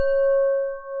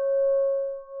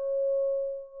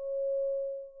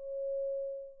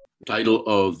Title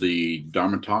of the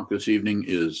Dharma talk this evening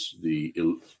is the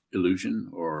illusion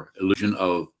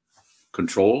of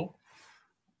control.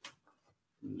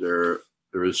 There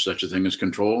is such a thing as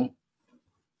control,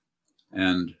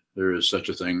 and there is such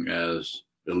a thing as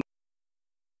illusion.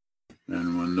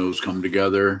 And when those come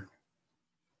together,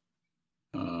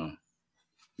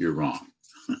 you're wrong.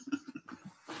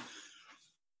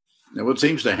 Now, what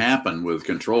seems to happen with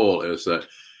control is that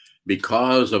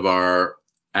because of our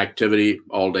activity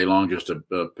all day long, just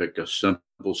to pick a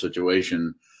simple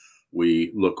situation,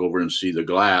 we look over and see the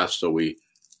glass, so we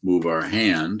move our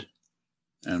hand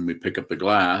and we pick up the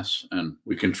glass and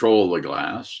we control the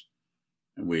glass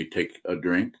and we take a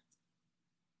drink.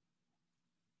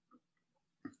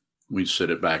 We sit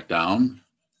it back down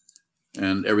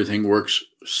and everything works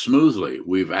smoothly.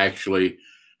 We've actually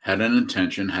had an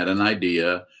intention, had an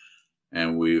idea,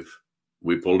 and we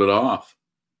pulled it off.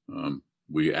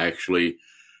 We actually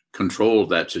controlled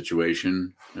that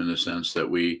situation in the sense that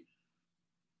we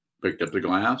picked up the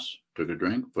glass, took a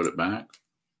drink, put it back.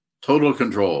 Total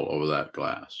control over that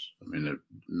glass. I mean,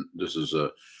 this is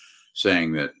a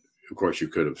saying that, of course, you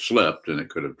could have slipped and it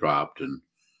could have dropped and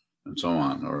so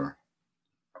on, or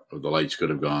the lights could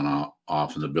have gone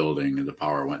off in the building and the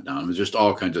power went down. There's just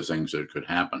all kinds of things that could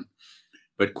happen.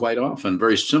 But quite often,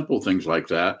 very simple things like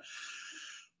that,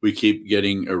 we keep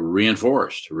getting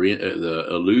reinforced. The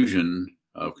illusion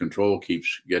of control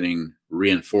keeps getting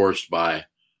reinforced by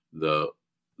the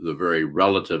very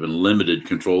relative and limited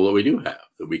control that we do have,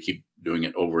 that we keep doing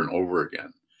it over and over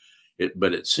again.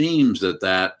 But it seems that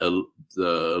the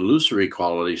illusory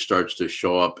quality starts to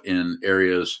show up in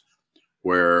areas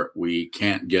where we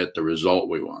can't get the result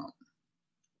we want.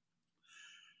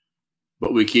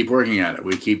 But we keep working at it.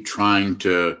 We keep trying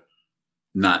to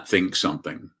not think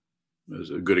something.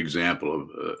 There's a good example of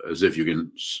as if you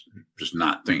can just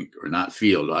not think or not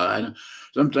feel.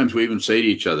 Sometimes we even say to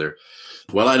each other,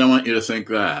 well, I don't want you to think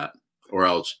that. Or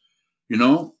else,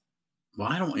 well,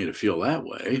 I don't want you to feel that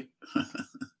way. I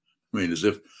mean, as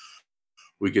if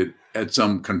we could had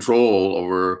some control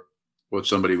over what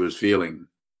somebody was feeling.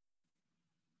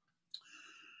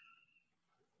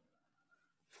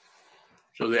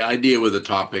 So the idea with the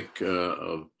topic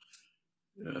here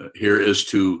is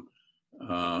to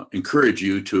encourage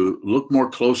you to look more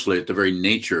closely at the very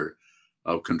nature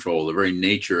of control, the very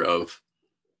nature of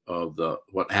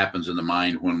what happens in the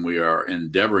mind when we are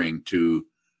endeavoring to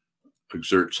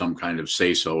exert some kind of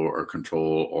say-so or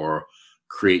control or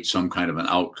create some kind of an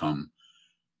outcome.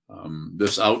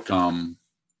 This outcome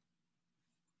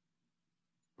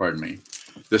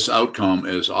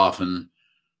is often,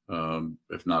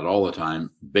 if not all the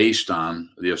time, based on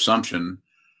the assumption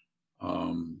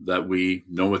that we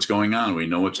know what's going on. We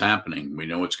know what's happening. We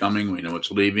know what's coming. We know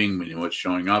what's leaving. We know what's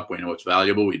showing up. We know what's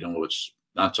valuable. We know what's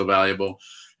not so valuable.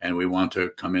 And we want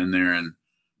to come in there and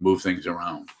move things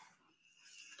around.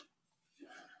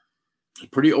 It's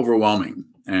pretty overwhelming.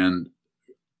 And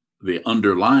the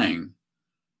underlying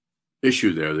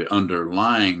issue there, the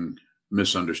underlying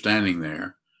misunderstanding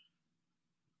there,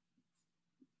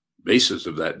 basis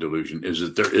of that delusion is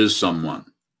that there is someone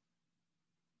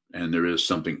and there is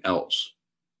something else.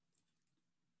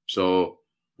 So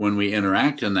when we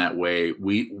interact in that way,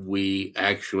 we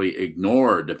actually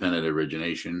ignore dependent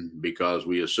origination because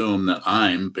we assume that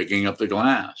I'm picking up the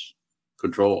glass.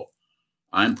 Control.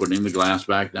 I'm putting the glass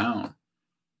back down.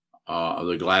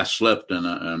 The glass slipped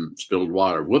and spilled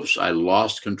water. Whoops, I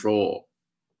lost control.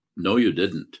 No, you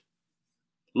didn't.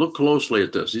 Look closely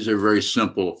at this. These are very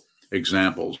simple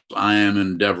examples. I am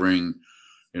endeavoring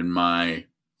in my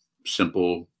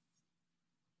simple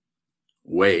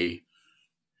way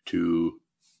to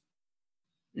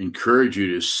encourage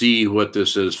you to see what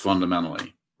this is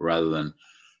fundamentally, rather than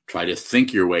try to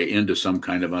think your way into some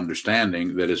kind of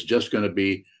understanding that is just going to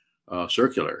be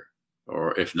circular.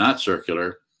 Or if not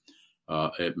circular,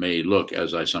 it may look,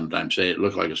 as I sometimes say, it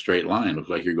look like a straight line, look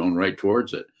like you're going right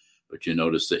towards it, but you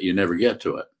notice that you never get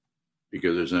to it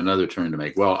because there's another turn to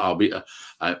make. Well,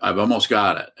 I've almost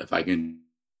got it. If I can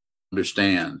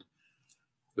understand,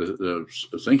 the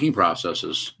thinking process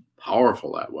is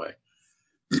powerful that way.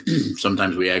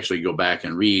 Sometimes we actually go back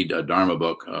and read a Dharma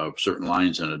book, certain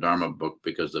lines in a Dharma book,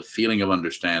 because the feeling of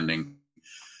understanding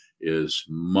is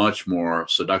much more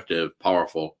seductive,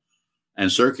 powerful,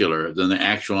 and circular than the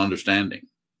actual understanding.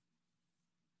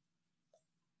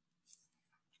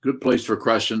 Good place for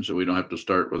questions, so we don't have to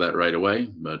start with that right away.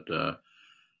 But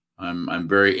I'm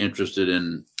very interested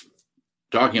in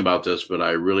talking about this, but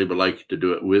I really would like to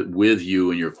do it with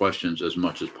you and your questions as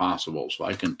much as possible, so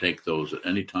I can take those at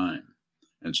any time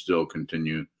and still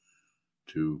continue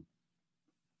to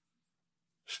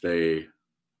stay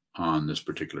on this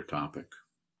particular topic.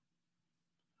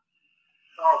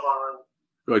 Oh,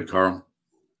 Go ahead, Carl.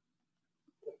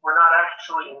 if we're not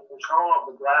actually in control of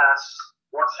the gas,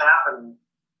 what's happening?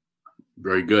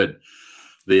 Very good.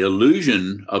 The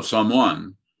illusion of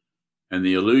someone and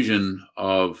the illusion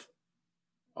of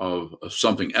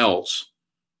something else,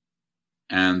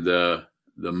 and the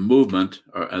movement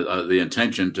or the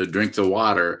intention to drink the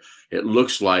water, it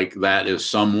looks like that is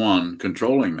someone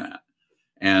controlling that,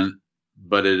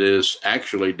 but it is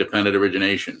actually dependent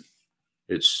origination.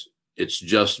 It's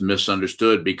just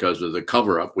misunderstood because of the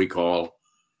cover-up we call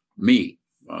me,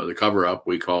 the cover-up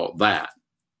we call that.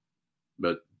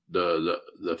 But the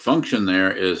function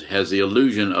there has the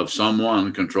illusion of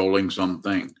someone controlling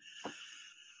something,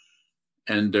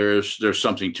 and there's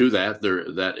something to that. There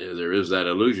is that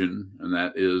illusion, and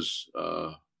that is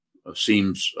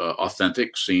seems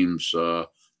authentic, seems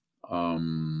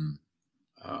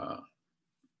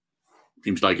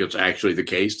seems like it's actually the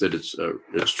case, that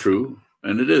it's true,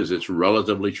 and it is. It's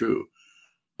relatively true.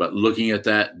 But looking at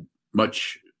that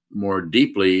much more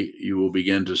deeply, you will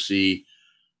begin to see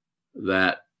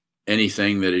that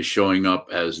anything that is showing up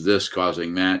as this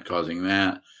causing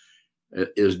that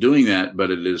is doing that,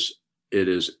 but it is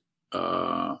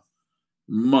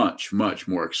much, much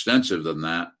more extensive than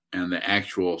that. And the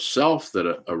actual self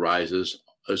that arises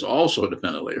is also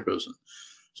dependently arisen.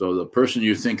 So the person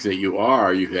you think that you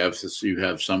are, you have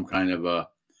some kind of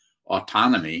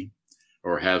autonomy,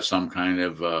 or have some kind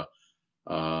of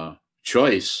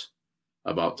choice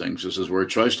about things. This is where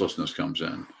choicelessness comes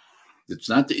in. It's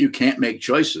not that you can't make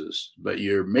choices, but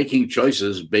you're making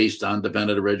choices based on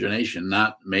dependent origination,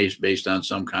 not based on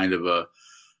some kind of a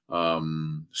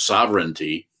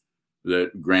sovereignty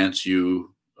that grants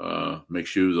you,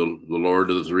 makes you the lord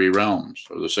of the 3 realms,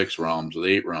 or the 6 realms, or the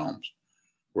 8 realms,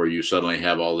 where you suddenly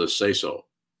have all this say-so.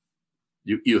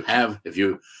 You have, if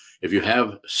you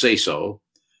have say-so,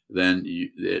 then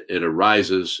it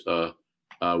arises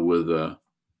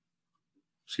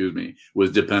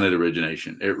with dependent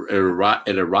origination.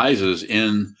 It arises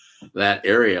in that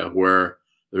area where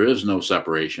there is no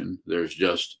separation. There's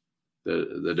just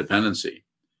the dependency.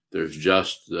 There's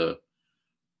just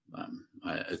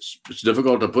it's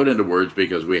difficult to put into words,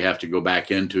 because we have to go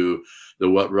back into the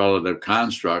what relative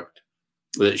construct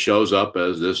that shows up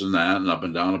as this and that, and up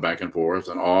and down and back and forth,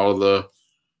 and all of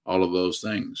those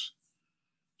things.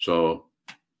 So,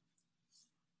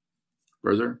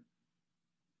 further?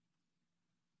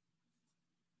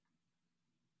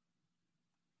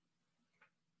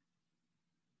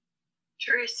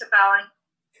 Teresa Bowing.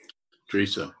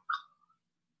 Teresa.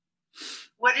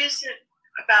 What is it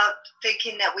about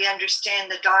thinking that we understand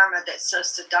the Dharma that's so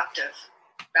seductive?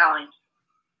 Bowing.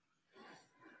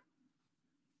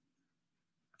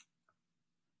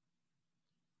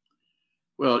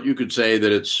 Well, you could say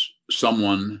that it's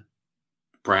someone,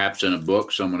 perhaps in a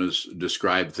book, someone has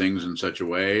described things in such a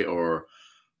way, or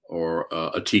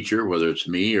a teacher, whether it's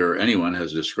me or anyone,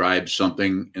 has described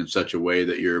something in such a way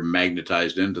that you're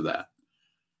magnetized into that.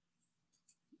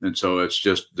 And so it's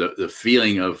just the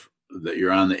feeling of that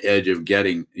you're on the edge of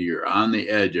getting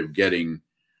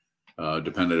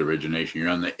dependent origination. You're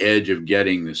on the edge of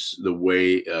getting the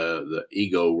way the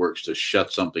ego works to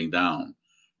shut something down,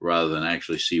 rather than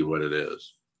actually see what it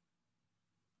is.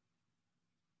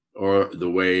 Or the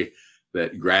way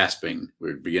that grasping,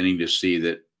 we're beginning to see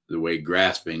that the way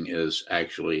grasping is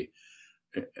actually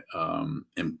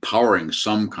empowering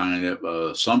some kind of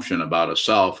assumption about a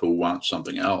self who wants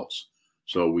something else.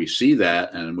 So we see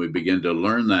that, and we begin to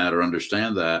learn that or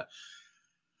understand that.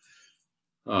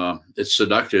 It's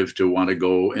seductive to want to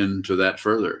go into that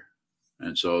further.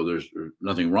 And so there's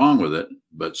nothing wrong with it,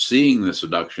 but seeing the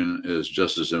seduction is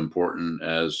just as important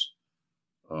as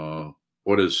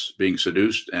what is being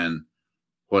seduced and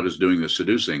what is doing the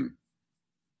seducing.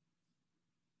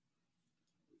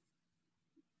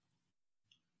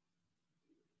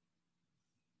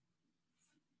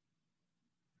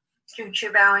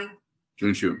 Junshu Bowing.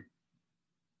 Junshu.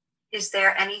 Is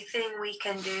there anything we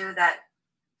can do that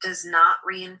does not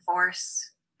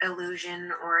reinforce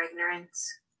illusion or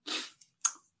ignorance?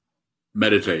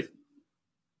 Meditate.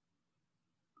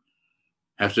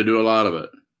 Have to do a lot of it.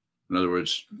 In other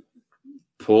words,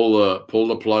 pull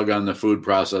the plug on the food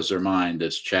processor mind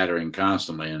that's chattering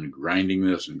constantly and grinding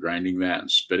this and grinding that and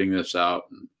spitting this out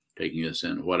and taking this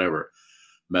in, whatever.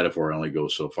 Metaphor only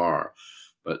goes so far.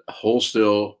 But hold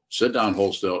still, sit down,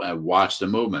 hold still, and watch the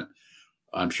movement.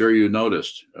 I'm sure you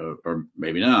noticed, or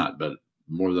maybe not, but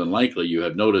more than likely you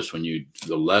have noticed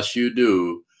the less you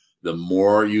do, the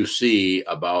more you see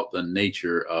about the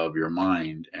nature of your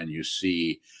mind, and you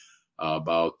see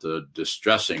about the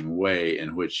distressing way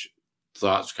in which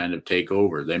thoughts kind of take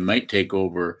over. They might take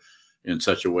over in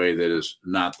such a way that is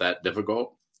not that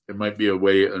difficult. It might be a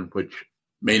way in which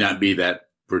may not be that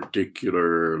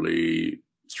particularly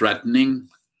threatening.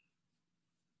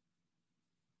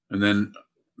 And then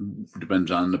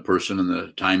depends on the person and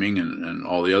the timing and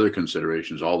all the other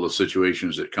considerations, all the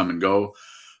situations that come and go.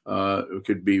 It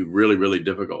could be really, really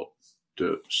difficult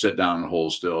to sit down and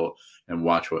hold still and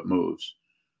watch what moves.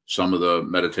 Some of the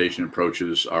meditation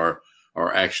approaches are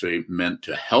actually meant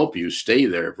to help you stay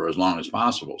there for as long as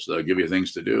possible. So they'll give you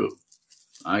things to do.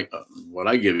 What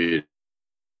I give you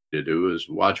to do is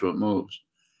watch what moves.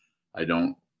 I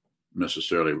don't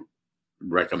necessarily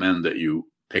recommend that you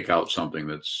pick out something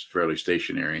that's fairly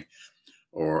stationary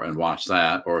and watch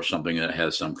that, or something that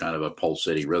has some kind of a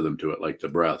pulsating rhythm to it, like the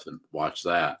breath, and watch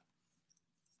that.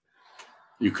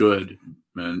 You could,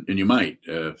 and you might,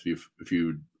 if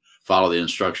you follow the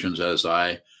instructions as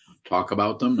I talk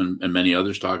about them, and many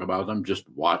others talk about them, just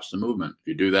watch the movement. If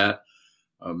you do that,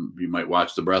 you might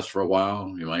watch the breath for a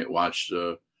while. You might or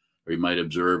you might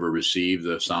observe or receive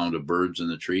the sound of birds in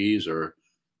the trees, or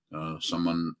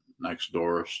someone next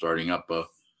door starting up a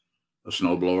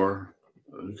snowblower.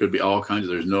 It could be all kinds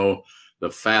of, the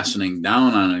fastening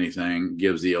down on anything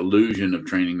gives the illusion of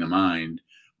training the mind,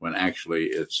 when actually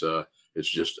it's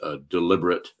just a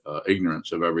deliberate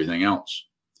ignorance of everything else.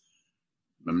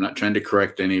 I'm not trying to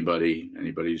correct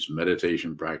anybody's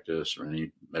meditation practice or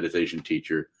any meditation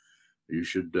teacher. You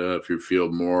should, if you feel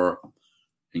more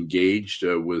engaged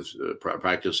with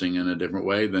practicing in a different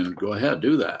way, then go ahead,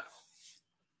 do that.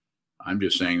 I'm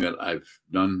just saying that I've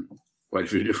done quite a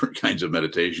few different kinds of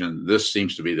meditation. This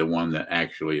seems to be the one that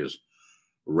actually is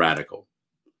radical.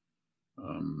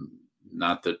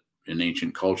 Not that in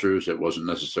ancient cultures it wasn't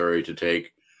necessary to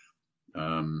take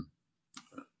 3,000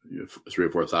 or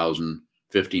 4,000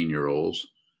 15-year-olds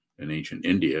in ancient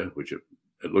India, which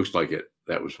it looks like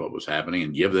that was what was happening,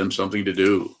 and give them something to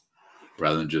do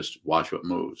rather than just watch what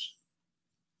moves.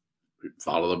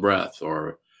 Follow the breath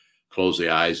or close the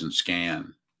eyes and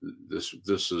scan. This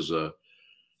is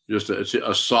it's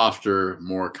a softer,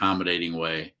 more accommodating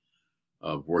way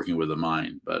of working with the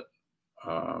mind, but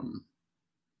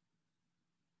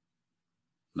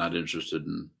not interested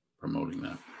in promoting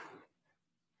that.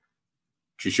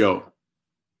 Shisho.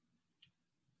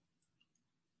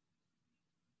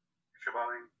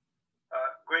 Shubhavani,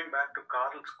 going back to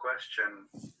Carl's question,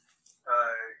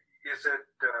 is it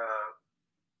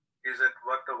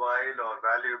worth the while or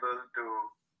valuable to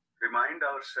remind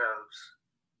ourselves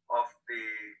of the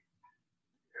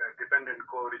dependent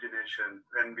co-origination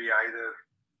when we either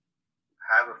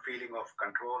have a feeling of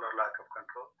control or lack of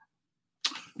control?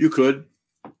 You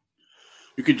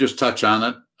could just touch on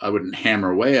it. I wouldn't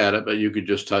hammer away at it, but you could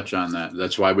just touch on that.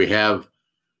 That's why we have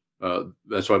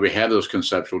those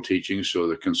conceptual teachings. So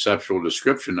the conceptual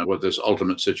description of what this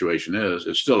ultimate situation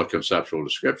is still a conceptual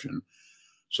description.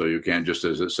 So you can't, just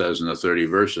as it says in the 30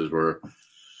 verses where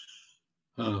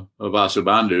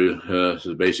Vasubandhu is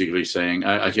basically saying,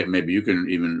 I can't, maybe you can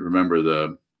even remember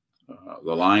the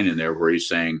line in there where he's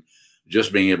saying,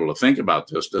 just being able to think about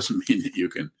this doesn't mean that you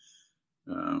can,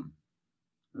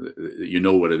 you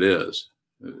know what it is,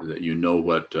 that you know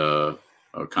what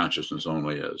consciousness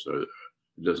only is. Or it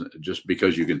doesn't, just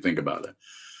because you can think about it.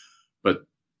 But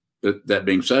that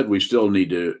being said, we still need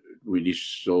to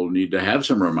have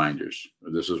some reminders.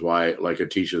 This is why, like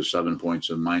it teaches 7 points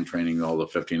of mind training, all the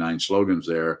 59 slogans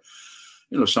there,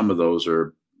 some of those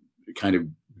are kind of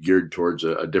geared towards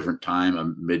a different time, a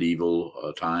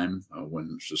medieval time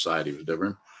when society was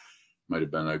different. Might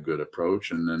have been a good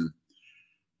approach. And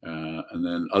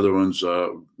then other ones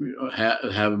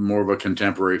have more of a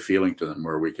contemporary feeling to them,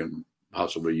 where we can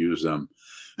possibly use them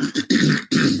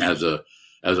as a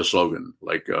slogan,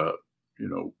 like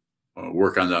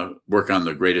work on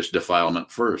the greatest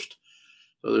defilement first.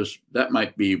 So that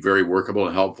might be very workable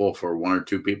and helpful for 1 or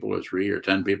 2 people or 3 or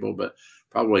 10 people, but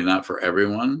probably not for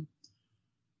everyone.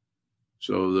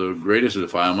 So the greatest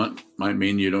defilement might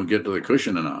mean you don't get to the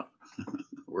cushion enough.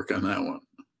 Work on that one.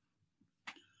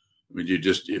 I mean,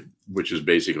 which is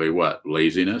basically what?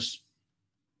 Laziness.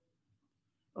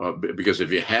 Because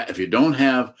if you have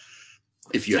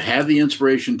the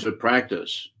inspiration to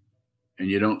practice and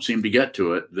you don't seem to get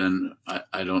to it, then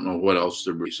I don't know what else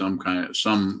there would be.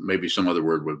 Maybe some other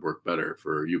word would work better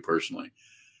for you personally,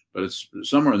 but it's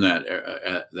somewhere in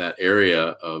that area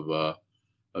of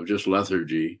just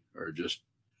lethargy, or just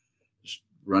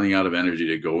running out of energy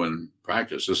to go and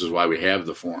practice. This is why we have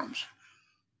the forums.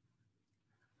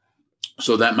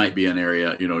 So that might be an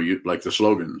area, you like the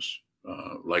slogans,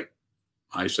 like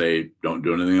I say, don't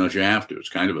do anything unless you have to. It's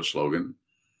kind of a slogan.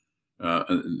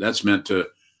 And that's meant to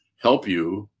help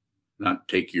you not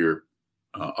take your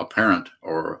apparent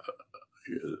or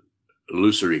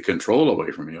illusory control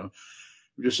away from you.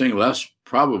 I'm just saying less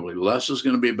is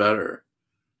going to be better.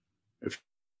 If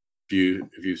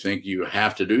you think you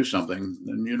have to do something,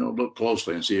 then, look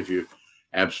closely and see if you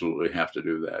absolutely have to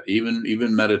do that.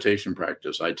 Even meditation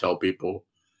practice. I tell people,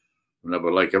 I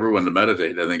would like everyone to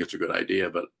meditate. I think it's a good idea,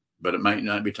 but it might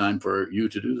not be time for you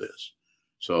to do this.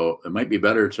 So it might be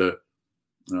better to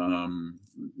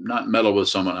not meddle with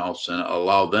someone else and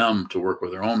allow them to work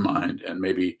with their own mind. And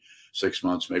maybe 6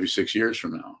 months, maybe 6 years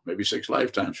from now, maybe 6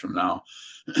 lifetimes from now,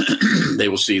 they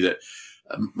will see that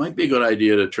it might be a good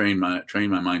idea to train my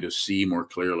mind to see more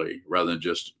clearly rather than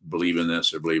just believe in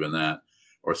this or believe in that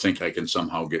or think I can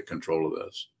somehow get control of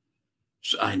this.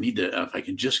 So I need to, if I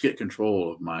can just get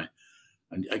control of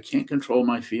I can't control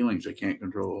my feelings.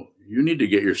 You need to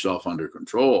get yourself under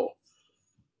control.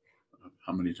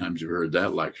 How many times have you heard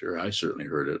that lecture? I certainly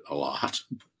heard it a lot.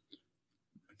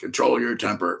 Control your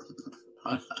temper.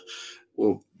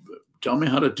 Well, tell me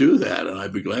how to do that, and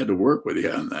I'd be glad to work with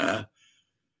you on that.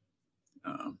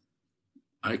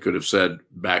 I could have said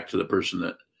back to the person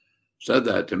that said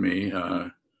that to me,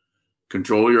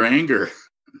 control your anger.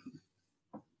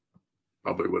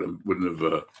 Probably wouldn't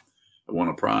have won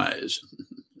a prize.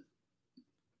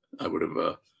 I would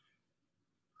have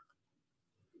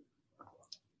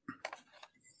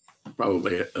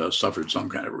probably suffered some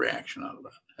kind of reaction out of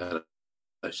that had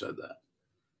I said that.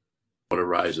 What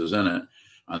arises in it,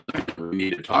 we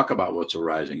need to talk about what's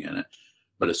arising in it,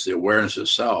 but it's the awareness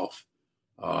itself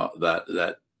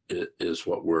that is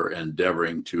what we're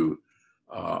endeavoring to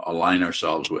align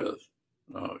ourselves with,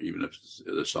 even if it's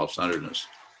the self-centeredness,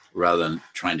 rather than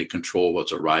trying to control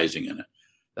what's arising in it.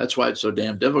 That's why it's so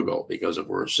damn difficult, because if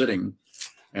we're sitting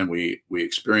and we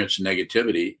experience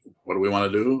negativity, what do we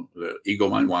want to do? The ego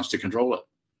mind wants to control it.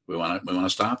 We want to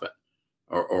stop it,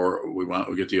 or we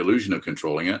get the illusion of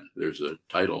controlling it. There's a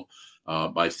title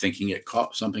by thinking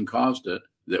something caused it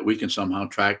that we can somehow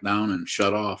track down and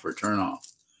shut off or turn off.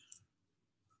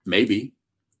 Maybe,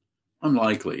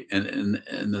 unlikely, and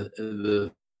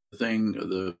the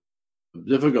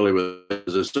difficulty with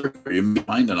this, you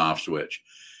find an off switch,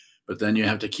 but then you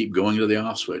have to keep going to the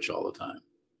off switch all the time.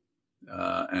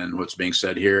 And what's being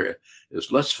said here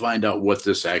is, let's find out what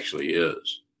this actually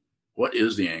is. What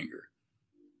is the anger?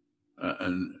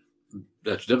 And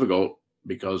that's difficult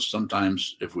because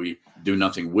sometimes if we do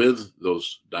nothing with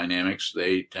those dynamics,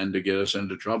 they tend to get us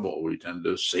into trouble. We tend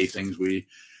to say things we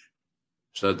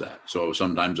said that. So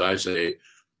sometimes I say,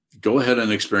 go ahead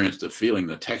and experience the feeling,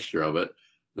 the texture of it,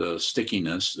 the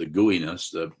stickiness, the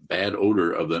gooiness, the bad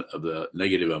odor of the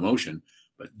negative emotion,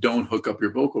 but don't hook up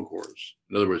your vocal cords.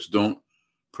 In other words, don't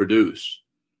produce.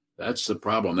 That's the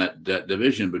problem, that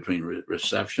division between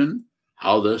reception,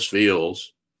 how this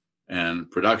feels,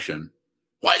 and production.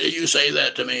 Why did you say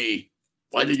that to me?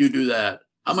 Why did you do that?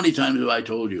 How many times have I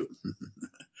told you?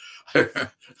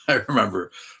 I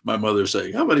remember my mother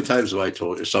saying, how many times have I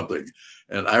told you something?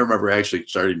 And I remember actually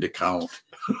starting to count.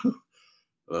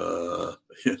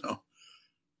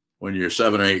 When you're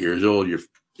 7 or 8 years old, you're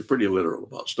pretty literal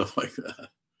about stuff like that.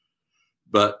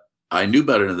 But I knew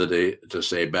better in the day to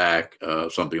say back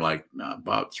something like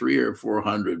about 300 or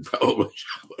 400, probably.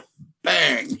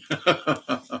 Bang!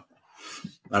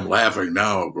 I'm laughing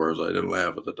now, of course. I didn't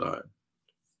laugh at the time.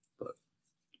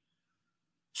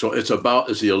 So it's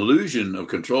the illusion of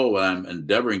control. What I'm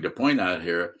endeavoring to point out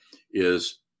here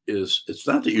is it's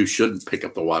not that you shouldn't pick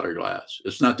up the water glass.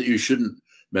 It's not that you shouldn't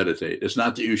meditate. It's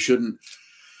not that you shouldn't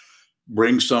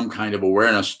bring some kind of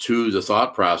awareness to the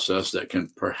thought process that can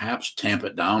perhaps tamp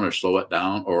it down or slow it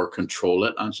down or control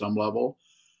it on some level.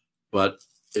 But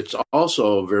it's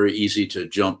also very easy to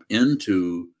jump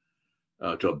into,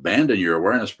 to abandon your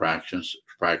awareness practice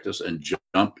and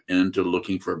jump into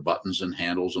looking for buttons and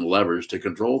handles and levers to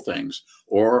control things,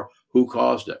 or who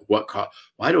caused it?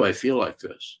 Why do I feel like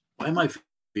this? Why am I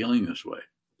feeling this way?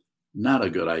 Not a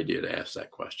good idea to ask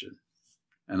that question.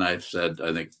 And I've said,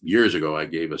 I think years ago, I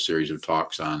gave a series of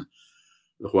talks on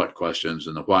the what questions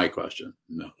and the why question.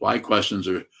 And the why questions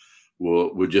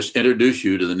would just introduce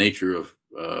you to the nature of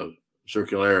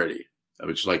circularity.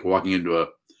 It's like walking into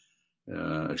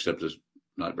except it's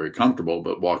not very comfortable,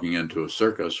 but walking into a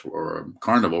circus or a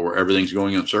carnival where everything's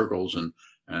going in circles, and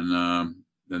then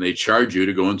they charge you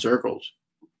to go in circles,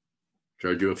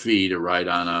 charge you a fee to ride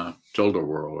on a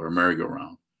tilt-a-whirl or a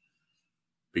merry-go-round,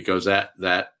 because that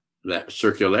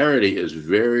circularity is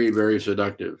very, very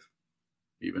seductive,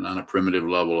 even on a primitive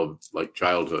level of like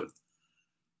childhood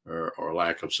or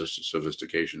lack of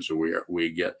sophistication. So we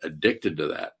get addicted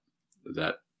to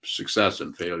that success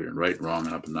and failure and right and wrong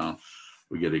and up and down.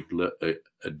 We get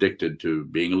addicted to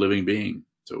being a living being.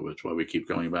 So that's why we keep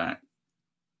going back.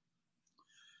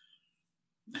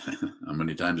 How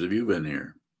many times have you been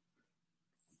here?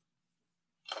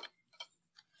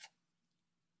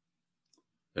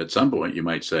 At some point, you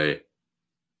might say,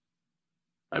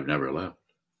 I've never left.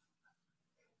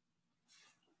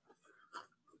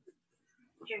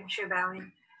 You're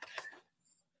bowing.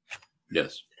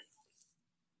 Yes.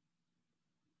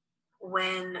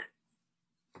 When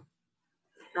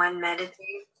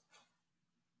meditate,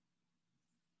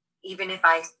 even if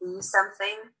I see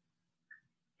something,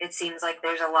 it seems like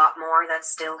there's a lot more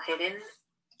that's still hidden.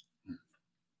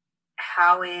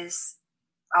 How is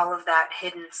all of that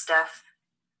hidden stuff,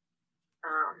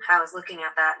 how is looking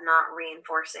at that not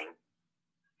reinforcing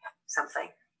something?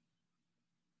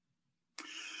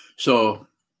 So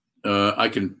I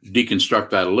can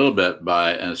deconstruct that a little bit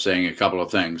by saying a couple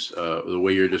of things. The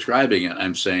way you're describing it,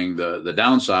 I'm saying the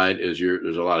downside is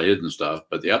there's a lot of hidden stuff,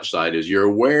 but the upside is you're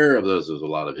aware of there's a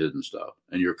lot of hidden stuff.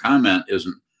 And your comment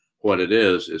isn't what it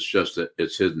is. It's just that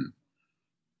it's hidden.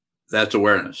 That's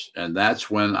awareness. And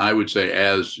that's when I would say,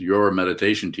 as your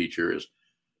meditation teacher, is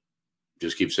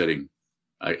just keep sitting.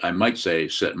 I might say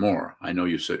sit more. I know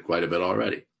you sit quite a bit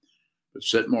already, but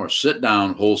sit more. Sit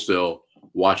down, hold still,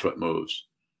 watch what moves.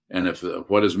 And if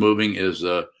what is moving is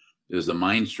the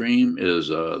mind stream, is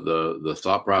the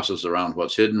thought process around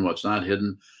what's hidden, what's not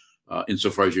hidden,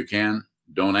 insofar as you can,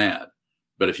 don't add.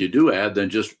 But if you do add, then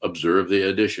just observe the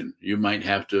addition. You might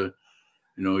have to,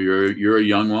 you're a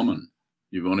young woman.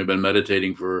 You've only been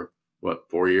meditating for,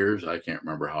 4 years? I can't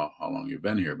remember how long you've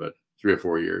been here, but 3 or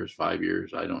 4 years, 5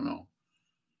 years, I don't know.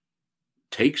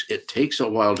 It takes a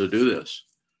while to do this.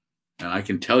 And I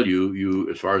can tell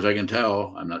you, as far as I can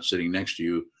tell, I'm not sitting next to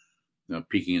you,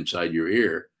 peeking inside your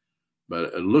ear,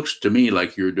 but it looks to me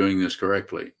like you're doing this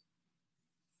correctly.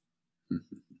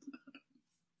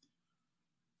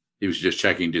 He was just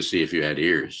checking to see if you had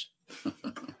ears. But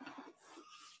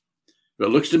it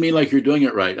looks to me like you're doing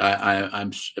it right.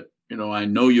 I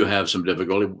know you have some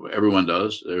difficulty. Everyone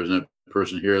does. There's a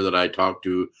person here that I talk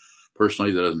to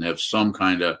personally that doesn't have some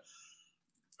kind of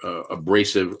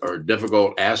abrasive or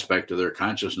difficult aspect of their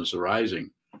consciousness arising.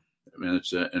 I mean,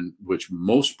 and which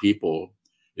most people,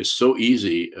 it's so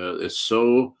easy. It's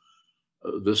so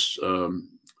this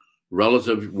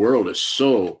relative world is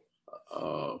so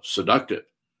seductive.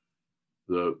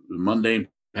 The mundane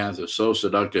path is so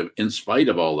seductive, in spite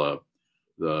of all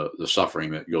the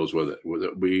suffering that goes with it.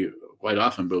 We quite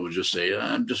often will just say,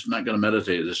 I'm just not going to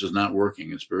meditate. This is not working.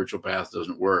 The spiritual path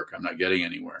doesn't work. I'm not getting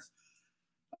anywhere.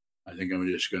 I think I'm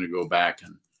just going to go back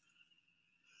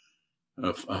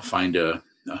and find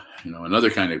another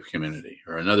kind of community,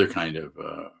 or another kind of,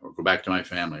 or go back to my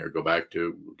family, or go back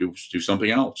to do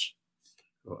something else.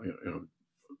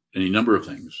 Any number of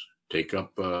things. Take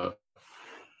up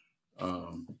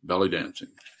belly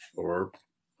dancing, or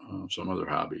some other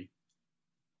hobby.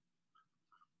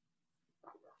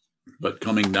 But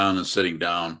coming down and sitting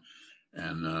down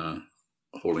and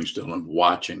holding still and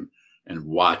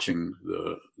watching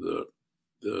the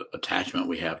attachment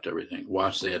we have to everything.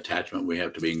 Watch the attachment we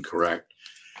have to being correct.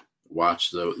 Watch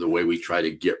the way we try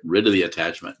to get rid of the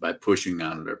attachment by pushing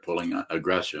on it or pulling on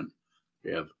aggression.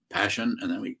 We have passion, and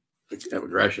then we have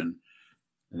aggression.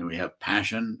 And then we have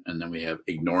passion, and then we have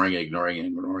ignoring,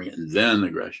 and then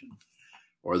aggression.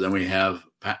 Or then we have,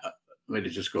 it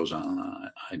just goes on and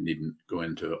on. I needn't go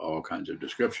into all kinds of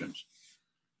descriptions.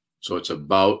 So it's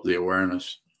about the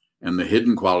awareness. And the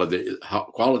hidden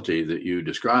quality that you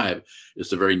describe is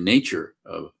the very nature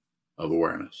of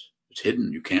awareness. It's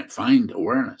hidden. You can't find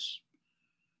awareness.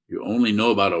 You only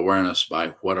know about awareness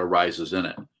by what arises in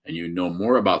it. And you know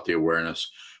more about the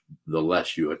awareness the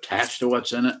less you attach to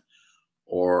what's in it,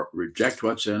 or reject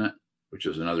what's in it, which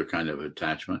is another kind of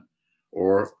attachment,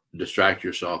 or distract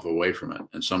yourself away from it.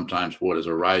 And sometimes what is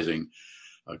arising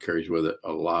carries with it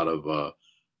a lot of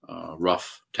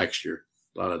rough texture,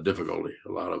 a lot of difficulty,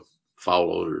 a lot of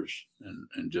foul odors,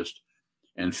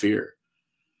 and fear,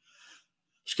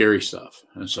 scary stuff.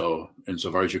 And so,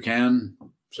 insofar as you can,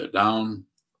 sit down,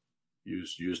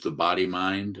 use the body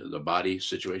mind, the body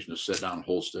situation to sit down,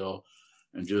 hold still,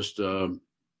 and just, I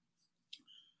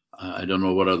don't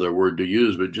know what other word to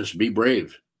use, but just be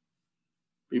brave.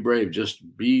 Be brave.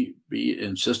 Just be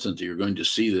insistent that you're going to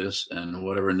see this, and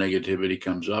whatever negativity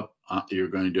comes up, you're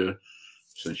going to,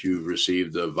 since you've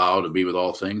received the vow to be with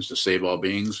all things, to save all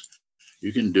beings,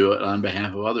 you can do it on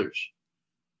behalf of others.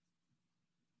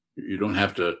 You don't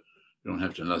have to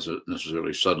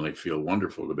necessarily suddenly feel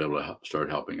wonderful to be able to start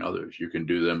helping others. You can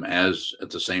do them at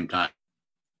the same time.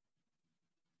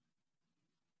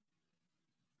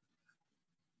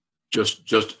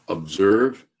 Just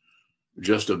observe the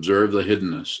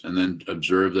hiddenness, and then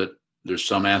observe that there's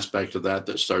some aspect of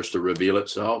that starts to reveal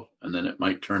itself, and then it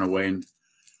might turn away and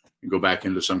go back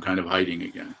into some kind of hiding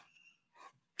again.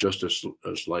 Just as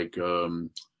like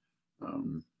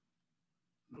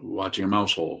watching a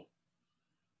mouse hole.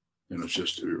 It's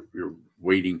just you're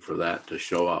waiting for that to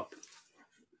show up.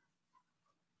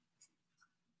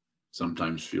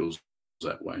 Sometimes feels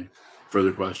that way.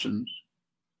 Further questions?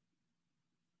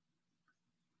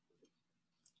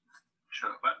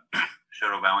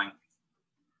 Shadow bowing.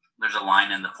 There's a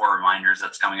line in the Four Reminders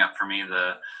that's coming up for me.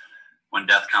 When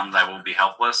death comes, I will be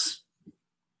helpless.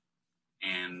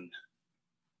 And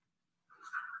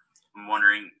I'm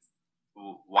wondering,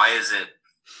 why is it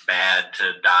bad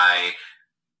to die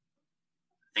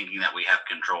thinking that we have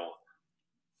control?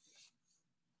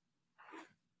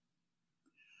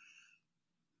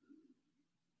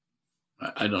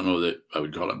 I don't know that I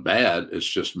would call it bad. It's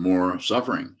just more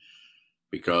suffering,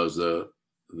 because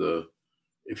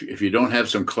if you don't have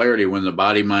some clarity when the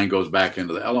body mind goes back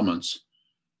into the elements,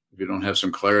 if you don't have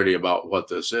some clarity about what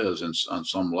this is, and on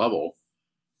some level,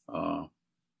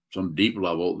 some deep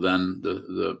level, then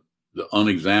the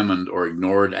unexamined or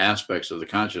ignored aspects of the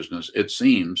consciousness, it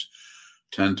seems,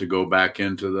 tend to go back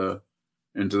into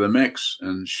the mix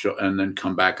and then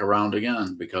come back around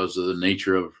again, because of the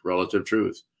nature of relative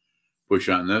truth. Push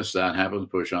on this, that happens.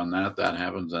 Push on that, that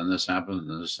happens. Then this happens,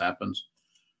 and this happens.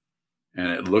 And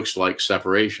it looks like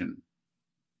separation.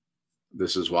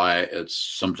 This is why it's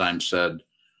sometimes said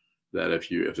that if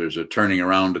there's a turning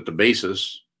around at the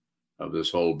basis of this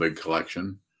whole big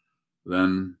collection,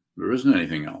 then there isn't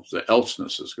anything else. The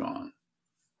elseness is gone.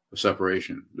 The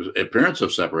separation, the appearance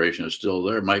of separation is still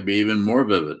there. It might be even more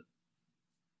vivid.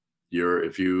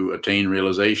 If you attain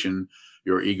realization,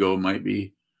 your ego might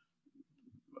be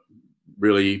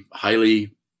really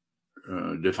highly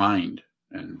defined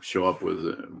and show up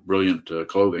with brilliant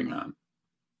clothing on.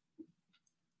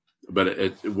 But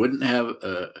it wouldn't have,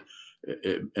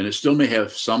 and it still may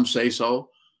have some say so,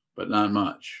 but not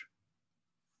much.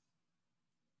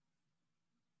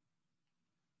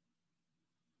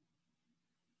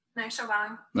 Nice show,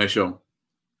 bowing. Nice show.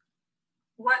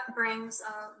 What brings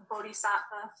a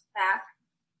bodhisattva back,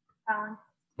 bowing?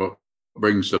 What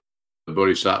brings the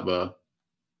bodhisattva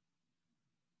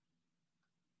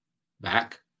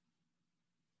back?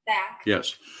 Back.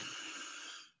 Yes.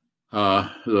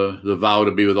 The vow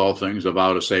to be with all things, the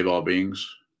vow to save all beings.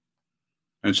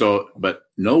 And so, but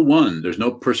there's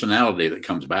no personality that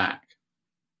comes back.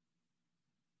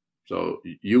 So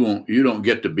you don't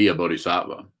get to be a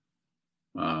bodhisattva.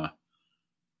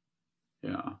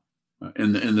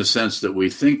 In the sense that we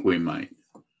think we might.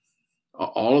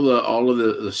 All of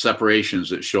the separations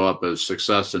that show up as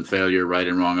success and failure, right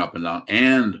and wrong, up and down,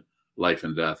 and life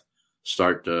and death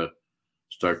start to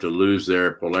lose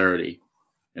their polarity.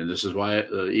 And this is why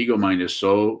the ego mind is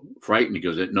so frightened,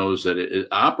 because it knows that it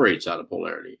operates out of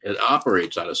polarity. It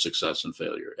operates out of success and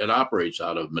failure. It operates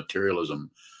out of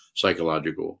materialism,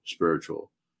 psychological,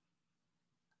 spiritual.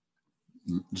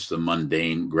 It's the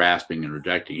mundane grasping and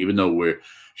rejecting, even though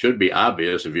should be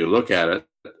obvious. If you look at it,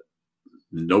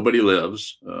 nobody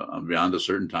lives beyond a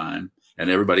certain time, and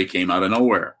everybody came out of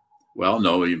nowhere. Well,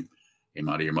 no, you came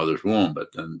out of your mother's womb,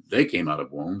 but then they came out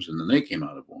of wombs, and then they came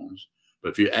out of wombs. But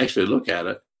if you actually look at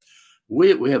it,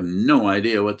 we have no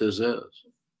idea what this is.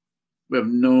 We have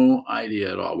no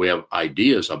idea at all. We have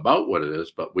ideas about what it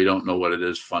is, but we don't know what it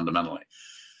is fundamentally.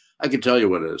 I can tell you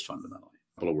what it is fundamentally.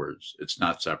 A couple of words. It's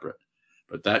not separate.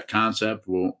 But that concept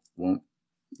won't.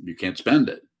 You can't spend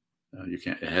it. You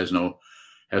can't. It has no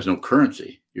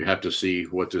currency. You have to see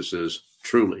what this is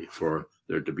truly for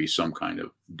there to be some kind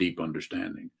of deep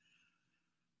understanding.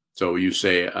 So you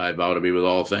say, "I vow to be with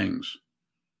all things.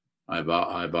 I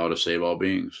vow to save all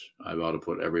beings. I vow to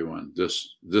put everyone."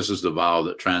 This is the vow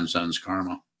that transcends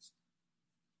karma.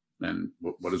 And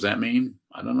what does that mean?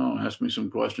 I don't know. Ask me some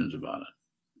questions about it.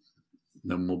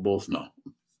 Then we'll both know.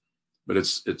 But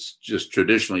it's just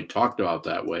traditionally talked about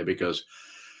that way, because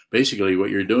basically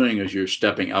what you're doing is you're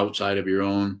stepping outside of your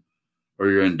own, or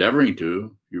you're endeavoring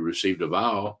to. You received a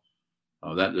vow,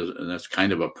 and that's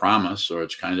kind of a promise, or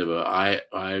it's kind of I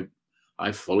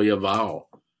fully avow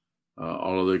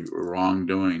all of the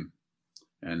wrongdoing,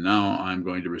 and now I'm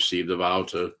going to receive the vow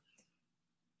to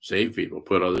save people,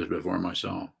 put others before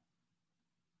myself.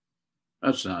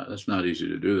 That's not easy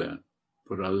to do that.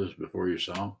 Put others before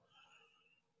yourself.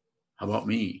 How about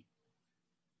me?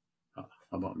 How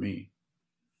about me?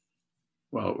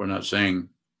 Well, we're not saying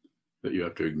that you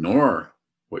have to ignore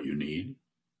what you need.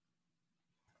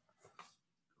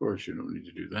 Of course, you don't need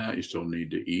to do that. You still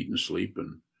need to eat and sleep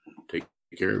and take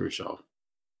care of yourself.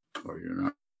 or you're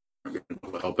not going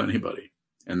to help anybody.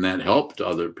 And that help to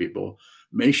other people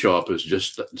may show up as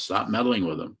just stop meddling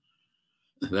with them.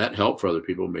 That help for other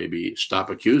people may be stop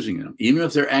accusing them, even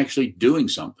if they're actually doing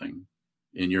something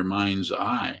in your mind's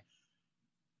eye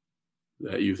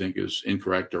that you think is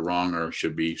incorrect or wrong or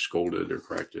should be scolded or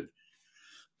corrected.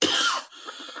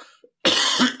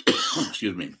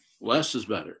 Excuse me. Less is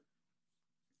better.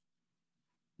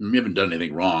 You haven't done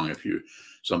anything wrong if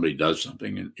somebody does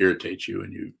something and irritates you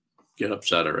and you get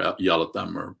upset or yell at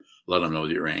them or let them know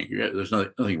that you're angry. There's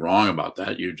nothing wrong about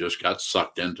that. You just got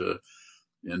sucked into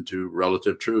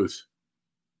relative truth.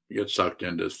 You get sucked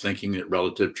into thinking that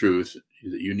relative truth,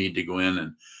 that you need to go in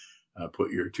and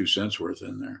put your 2 cents worth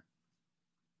in there.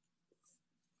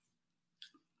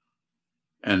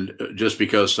 And just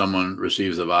because someone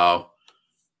receives a vow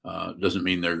doesn't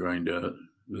mean they're going to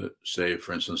say,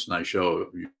 for instance, Naisho,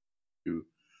 you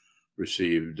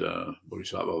received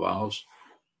Bodhisattva vows.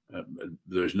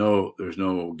 There's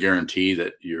no guarantee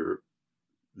that you're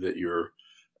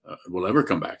will ever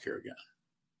come back here again.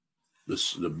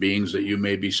 The beings that you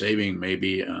may be saving may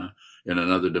be in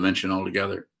another dimension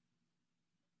altogether.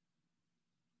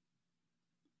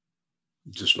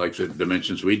 Just like the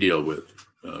dimensions we deal with,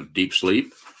 deep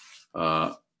sleep,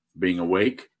 being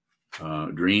awake,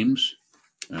 dreams,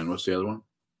 and what's the other one?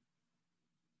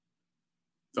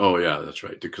 Oh yeah, that's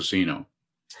right, the casino.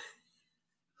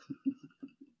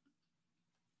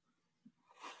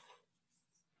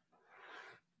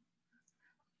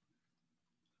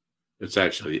 It's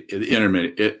actually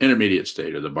the intermediate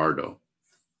state, or the bardo.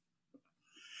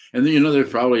 And then, there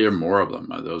probably are more of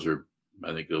them. I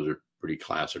think those are pretty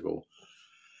classical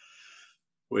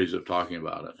ways of talking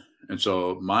about it. And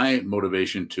so my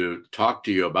motivation to talk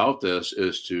to you about this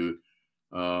is to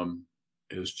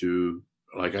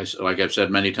like I've said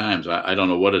many times, I don't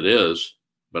know what it is,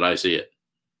 but I see it.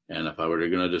 And if I were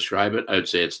going to describe it, I'd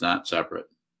say it's not separate.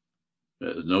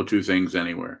 There's no two things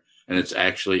anywhere. And it's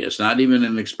not even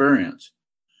an experience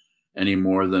any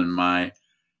more than my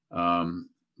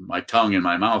tongue in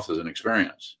my mouth is an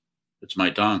experience. It's my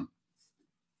tongue.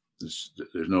 There's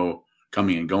no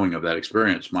coming and going of that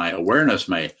experience. My awareness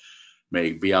may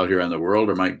be out here in the world,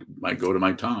 or might go to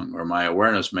my tongue, or my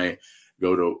awareness may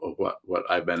go to what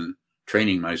I've been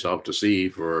training myself to see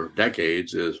for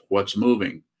decades is what's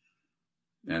moving.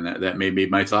 And that may be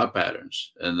my thought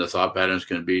patterns. And the thought patterns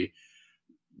can be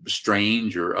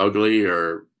strange or ugly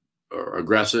or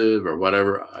aggressive or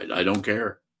whatever. I don't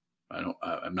care.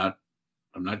 I'm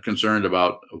not concerned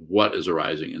about what is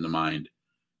arising in the mind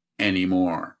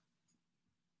anymore.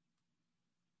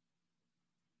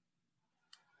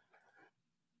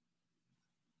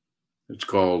 It's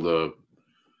called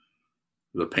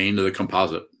the pain of the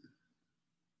composite.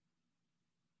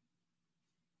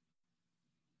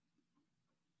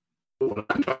 What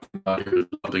I'm talking about here is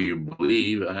something you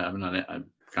believe. I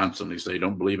constantly say,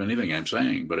 don't believe anything I'm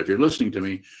saying. But if you're listening to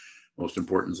me, most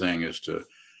important thing is to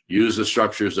use the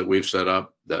structures that we've set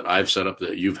up, that I've set up,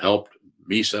 that you've helped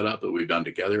me set up, that we've done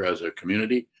together as a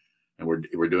community. And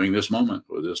we're doing this moment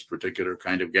with this particular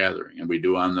kind of gathering. And we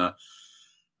do on the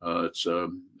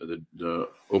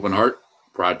Open Heart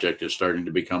Project is starting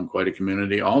to become quite a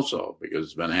community also, because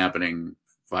it's been happening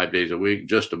 5 days a week,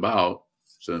 just about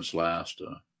since last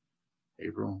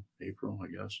April, I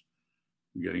guess.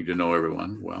 Getting to know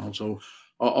everyone well. So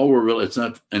all we're really, it's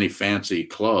not any fancy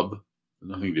club,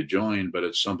 nothing to join, but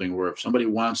it's something where if somebody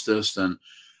wants this, then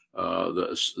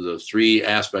the three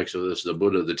aspects of this, the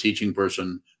Buddha, the teaching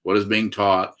person, what is being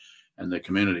taught, and the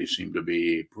community seem to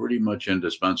be pretty much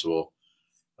indispensable,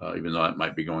 even though it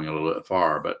might be going a little bit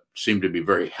far, but seem to be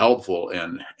very helpful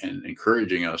and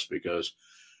encouraging us, because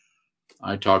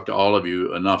I talk to all of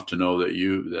you enough to know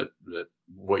that that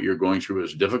what you're going through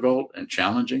is difficult and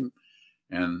challenging.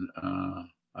 And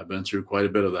I've been through quite a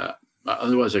bit of that.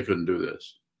 Otherwise, I couldn't do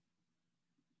this.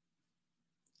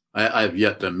 I've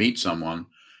yet to meet someone,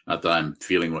 not that I'm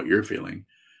feeling what you're feeling,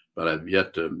 but I've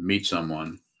yet to meet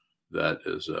someone that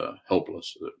is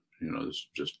hopeless, that, is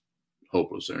just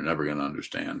hopeless. They're never going to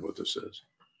understand what this is.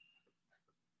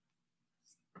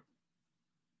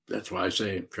 That's why I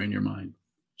say, train your mind,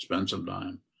 spend some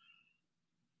time,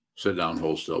 sit down,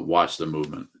 hold still, watch the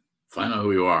movement, find out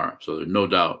who you are, so there's no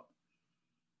doubt.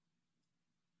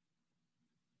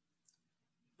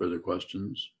 Further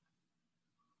questions?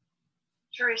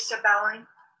 Teresa Bowling.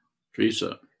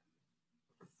 Teresa.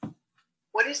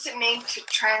 What does it mean to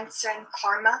transcend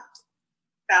karma?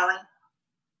 Bowling.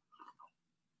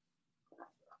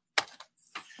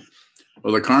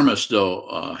 Well, the karma is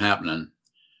still happening.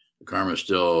 The karma is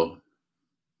still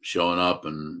showing up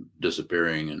and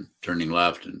disappearing and turning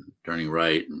left and turning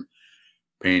right and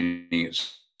painting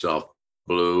itself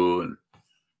blue, and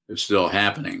it's still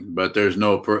happening. But there's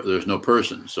no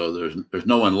person, so there's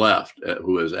no one left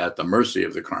who is at the mercy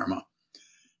of the karma.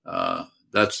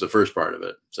 That's the first part of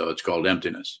it. So it's called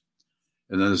emptiness.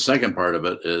 And then the second part of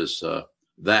it is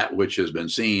that which has been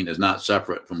seen is not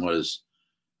separate from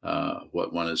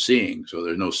what one is seeing. So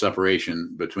there's no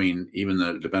separation between, even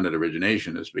the dependent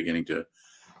origination is beginning to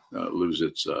lose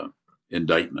its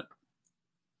indictment.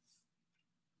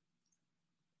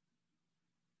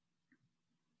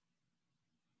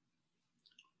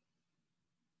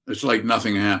 It's like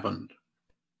nothing happened.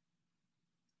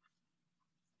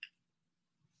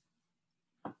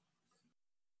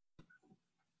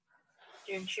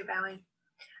 June Shubowing.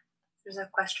 There's a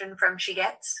question from She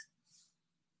Gets.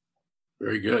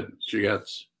 Very good. She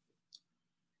gets.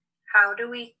 How do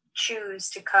we choose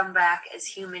to come back as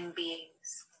human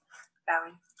beings?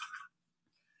 Bowing.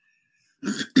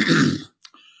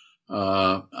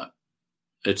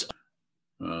 It's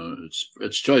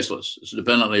choiceless. It's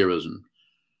dependently arisen.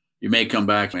 You may come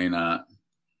back, may not.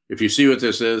 If you see what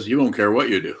this is, you won't care what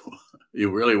you do. You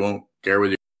really won't care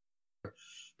whether you,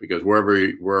 because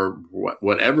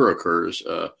whatever occurs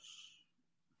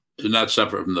is not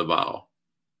separate from the vow.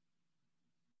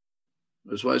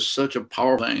 That's why it's such a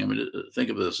powerful thing. I mean, think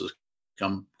of this as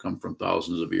come from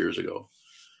thousands of years ago.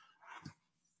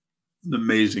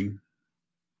 Amazing.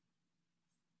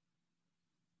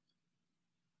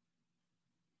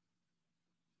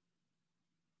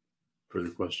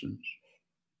 Further questions?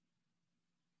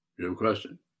 You have a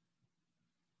question?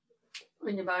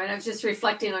 I was just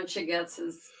reflecting on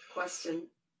Shigetsu's question.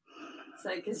 It's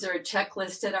like, is there a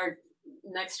checklist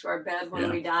next to our bed when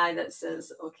we die that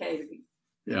says, okay,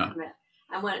 yeah,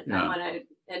 I want to,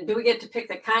 and do we get to pick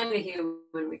the kind of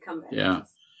human we come back? Yeah,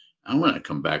 I want to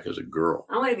come back as a girl.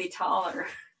 I want to be taller.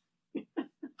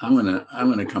 I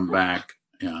want to come back.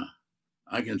 Yeah,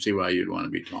 I can see why you'd want to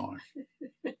be taller.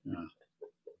 Yeah,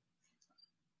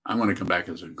 I want to come back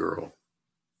as a girl.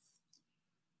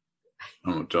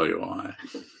 I'm going to tell you why.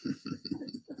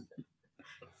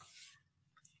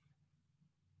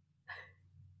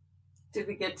 Did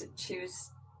we get to choose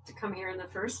to come here in the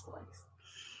first place?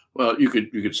 Well, you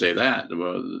could say that,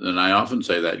 and I often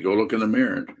say that. Go look in the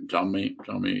mirror and tell me.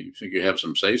 You think you have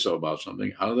some say-so about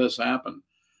something? How did this happen?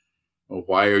 Well,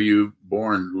 why are you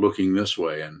born looking this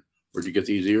way? And where'd you get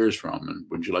these ears from? And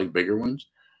wouldn't you like bigger ones?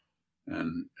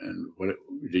 And what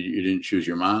you didn't choose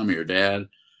your mom or your dad,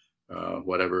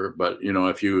 whatever. But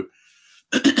if you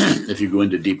if you go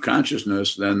into deep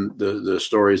consciousness, then the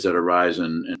stories that arise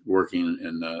in working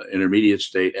in the intermediate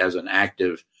state as an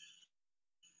active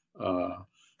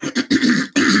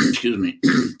excuse me,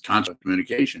 conscious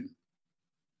communication.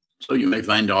 So you may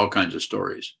find all kinds of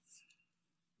stories.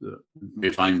 May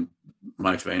find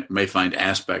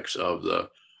aspects of the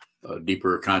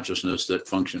deeper consciousness that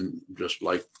function just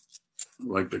like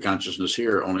the consciousness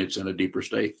here, only it's in a deeper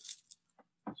state.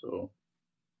 So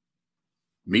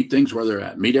meet things where they're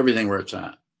at. Meet everything where it's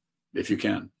at, if you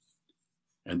can.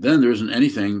 And then there isn't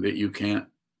anything that you can't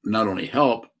not only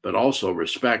help, but also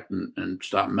respect and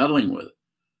stop meddling with.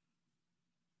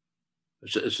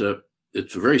 It's a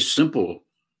very simple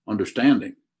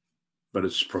understanding, but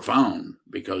it's profound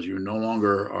because you no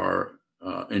longer are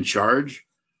in charge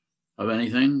of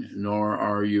anything, nor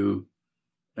are you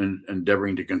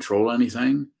endeavoring to control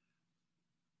anything.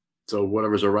 So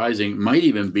whatever's arising might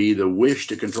even be the wish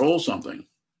to control something,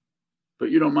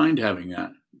 but you don't mind having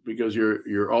that because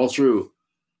you're all through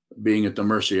being at the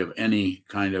mercy of any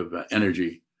kind of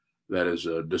energy that is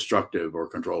destructive or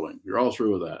controlling. You're all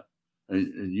through with that.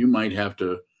 And you might have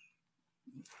to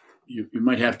you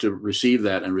might have to receive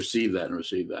that and receive that and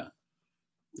receive that.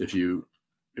 If you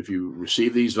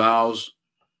receive these vows,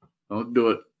 don't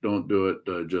do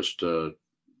it just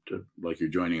like you're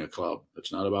joining a club.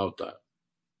 It's not about that.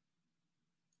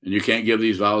 And you can't give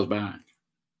these vows back.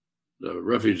 The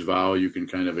refuge vow, you can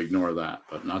kind of ignore that,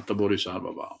 but not the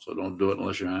bodhisattva vow. So don't do it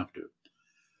unless you have to.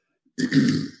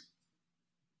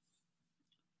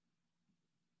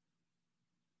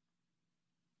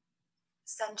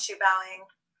 Sun Shu bowing.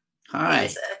 Hi.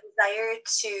 Is a desire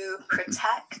to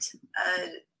protect,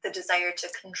 the desire to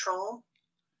control?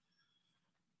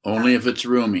 Only if it's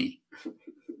roomy.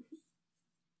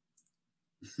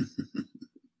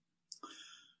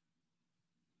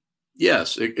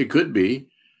 Yes, it could be.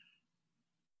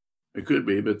 It could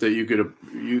be, but that you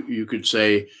could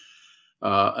say,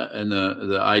 and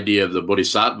the idea of the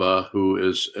bodhisattva who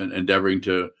is endeavoring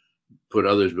to put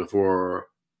others before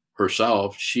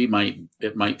herself,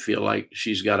 it might feel like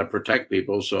she's got to protect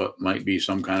people, so it might be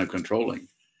some kind of controlling.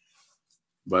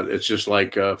 But it's just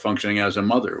like functioning as a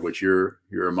mother, which you're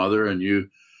a mother and you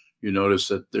you notice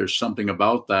that there's something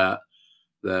about that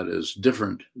is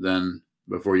different than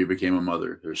before you became a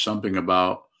mother. There's something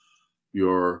about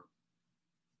your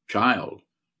child,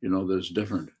 that's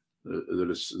different, that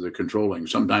it's the controlling.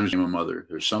 Sometimes I'm a mother.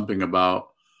 There's something about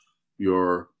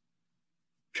your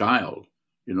child,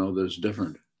 that's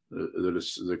different, that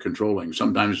it's the controlling.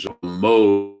 Sometimes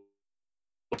mode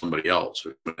somebody else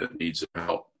that needs their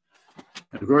help.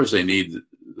 And of course, they need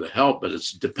the help, but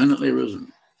it's dependently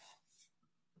arisen.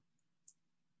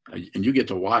 And you get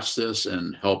to watch this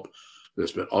and help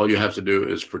this, but all you have to do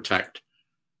is protect.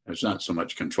 It's not so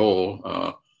much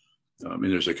control.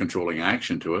 There's a controlling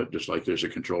action to it, just like there's a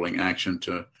controlling action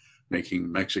to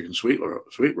making Mexican sweet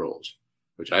rolls,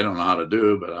 which I don't know how to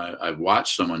do, but I've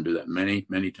watched someone do that many,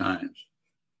 many times.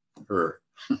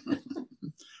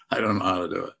 I don't know how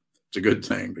to do it. It's a good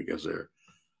thing because they're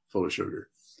full of sugar.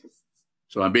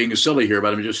 So I'm being silly here,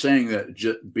 but I'm just saying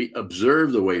that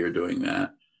observe the way you're doing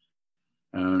that.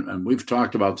 And we've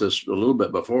talked about this a little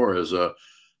bit before as the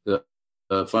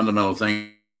fundamental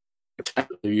thing,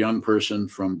 protect the young person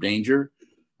from danger,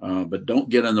 but don't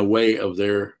get in the way of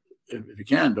their, if you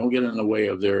can, don't get in the way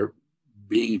of their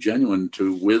being genuine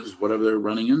with whatever they're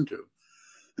running into.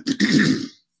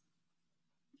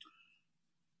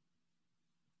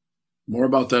 More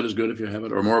about that is good if you have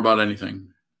it, or more about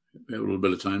anything. We have a little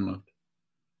bit of time left.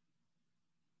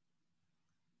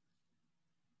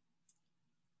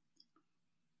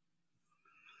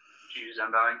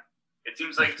 It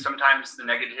seems like sometimes the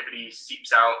negativity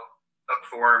seeps out of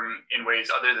form in ways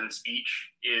other than speech.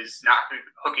 Is not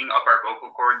hooking up our vocal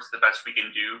cords the best we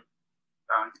can do?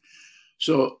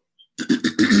 So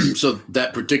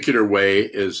that particular way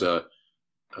is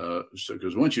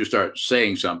because once you start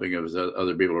saying something, if there's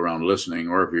other people around listening,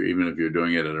 or if you're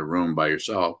doing it in a room by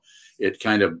yourself, it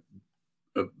kind of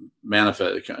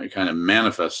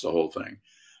manifests the whole thing.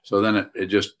 So then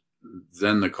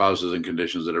then the causes and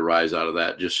conditions that arise out of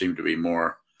that just seem to be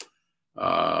more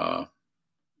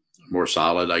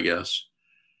solid, I guess.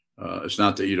 It's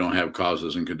not that you don't have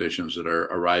causes and conditions that are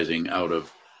arising out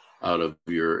of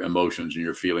your emotions and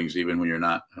your feelings, even when you're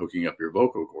not hooking up your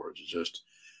vocal cords. It's just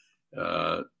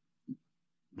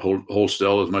hold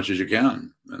still as much as you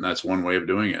can, and that's one way of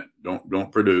doing it.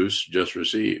 Don't produce, just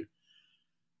receive.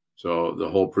 So the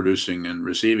whole producing and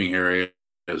receiving area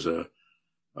is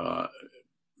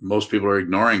most people are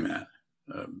ignoring that.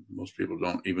 Most people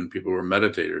don't, even people who are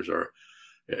meditators are.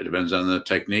 It depends on the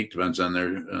technique, depends on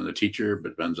the teacher,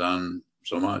 but depends on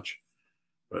so much.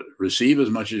 But receive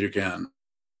as much as you can,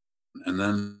 and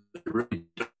then really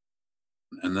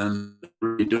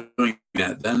doing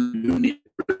that. Then you need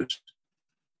to produce.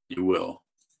 You will.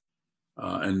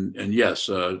 And yes,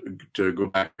 to go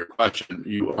back to your question,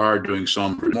 you are doing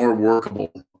some more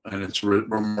workable, and it's more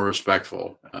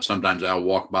respectful. Sometimes I'll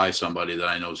walk by somebody that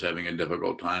I know is having a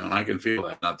difficult time, and I can feel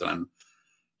that. Not that I'm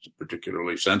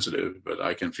particularly sensitive, but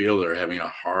I can feel they're having a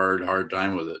hard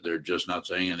time with it. They're just not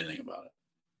saying anything about it.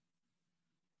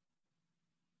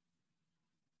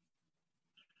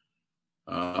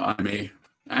 I may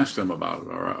ask them about it,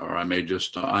 or I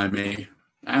may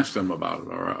ask them about it,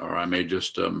 or I may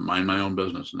just mind my own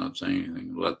business and not say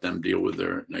anything. Let them deal with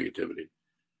their negativity.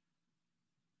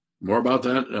 More about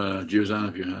that, Giuseppe,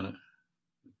 if you had it.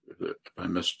 If I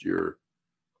missed the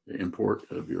import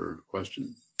of your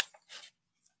question.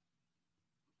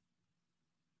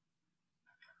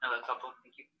 No, that's helpful.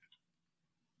 Thank you.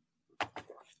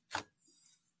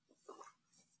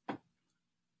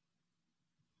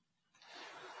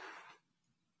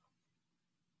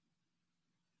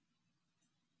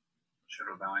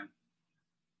 Shadow bowing.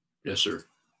 Yes, sir.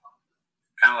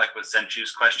 Kind of like with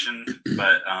Senchu's question,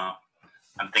 but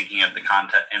I'm thinking of the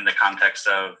context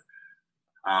of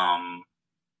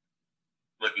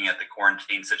looking at the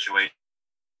quarantine situation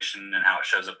and how it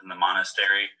shows up in the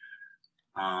monastery.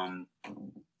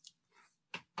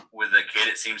 With a kid,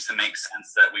 it seems to make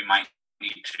sense that we might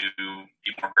need to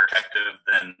be more protective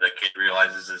than the kid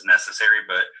realizes is necessary.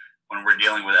 But when we're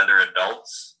dealing with other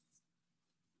adults,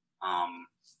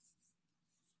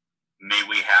 may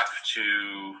we have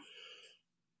to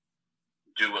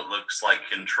do what looks like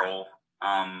control.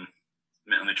 Let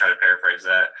me try to paraphrase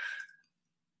that.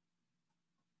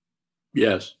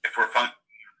 Yes. If we're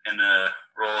in a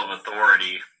role of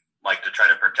authority, like to try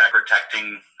to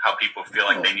protecting how people feel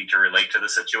like they need to relate to the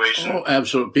situation. Oh,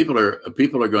 absolutely. People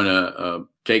are going to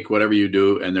take whatever you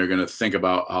do, and they're going to think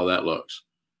about how that looks.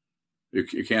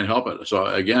 You can't help it. So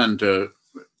again,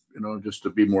 just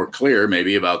to be more clear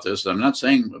maybe about this, I'm not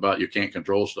saying about you can't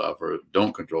control stuff or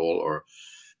don't control or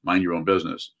mind your own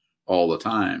business all the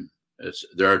time.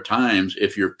 There are times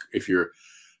if you're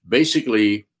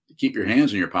basically keep your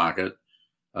hands in your pocket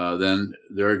then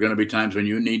there are going to be times when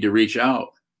you need to reach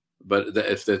out. But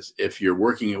if you're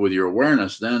working with your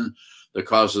awareness, then the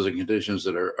causes and conditions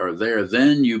that are there,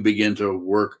 then you begin to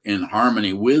work in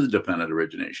harmony with dependent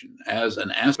origination as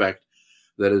an aspect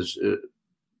that is, it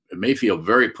may feel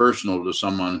very personal to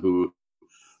someone who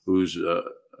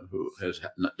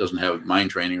doesn't have mind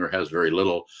training or has very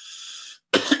little,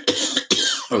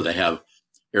 or they have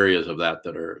areas of that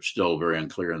are still very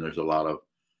unclear, and there's a lot of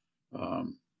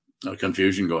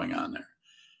confusion going on there.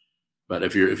 But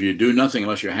if you do nothing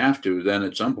unless you have to, then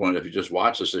at some point, if you just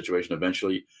watch the situation,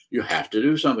 eventually you have to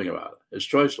do something about it. It's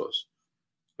choiceless.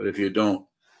 But if you don't,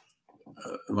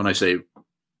 when I say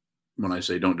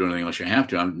don't do anything unless you have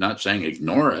to, I'm not saying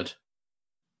ignore it.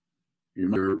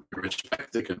 You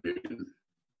respect the confusion.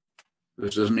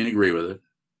 This doesn't mean agree with it.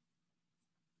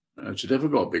 It's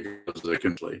difficult because they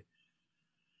can play.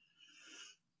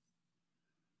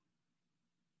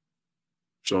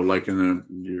 So, like in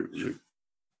your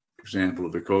example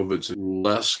of the COVID,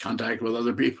 less contact with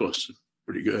other people is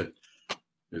pretty good.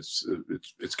 It's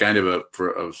kind of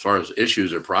as far as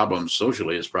issues or problems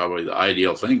socially, it's probably the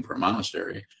ideal thing for a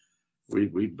monastery.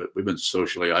 We've been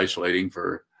socially isolating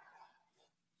for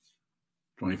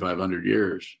 2,500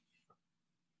 years.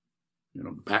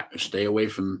 Stay away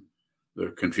from the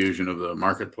confusion of the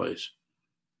marketplace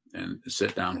and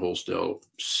sit down, hold still,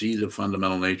 see the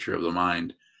fundamental nature of the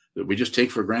mind that we just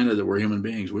take for granted that we're human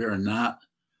beings. We are not.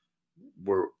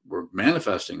 We're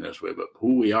manifesting this way, but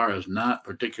who we are is not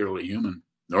particularly human,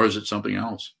 nor is it something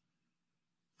else.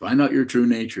 Find out your true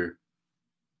nature,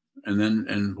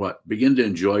 and begin to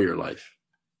enjoy your life,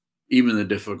 even the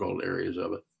difficult areas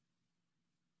of it.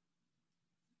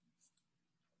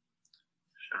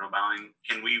 Shadow bowing.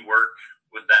 Can we work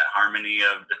with that harmony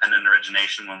of dependent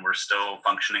origination when we're still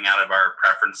functioning out of our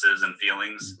preferences and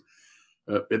feelings?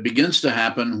 It begins to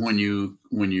happen when you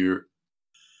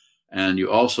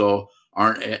also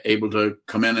aren't able to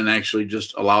come in and actually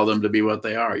just allow them to be what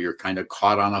they are. You're kind of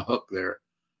caught on a hook there.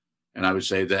 And I would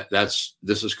say this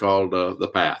is called the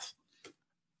path.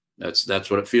 That's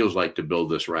what it feels like to build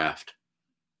this raft.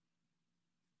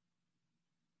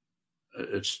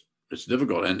 It's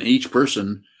difficult. And each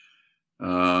person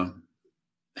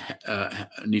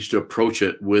needs to approach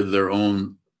it with their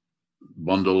own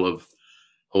bundle of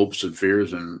hopes and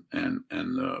fears and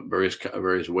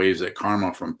various ways that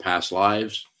karma from past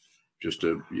lives, just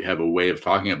to have a way of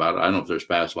talking about it. I don't know if there's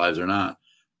past lives or not.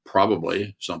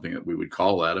 Probably something that we would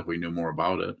call that if we knew more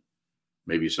about it.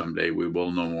 Maybe someday we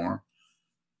will know more.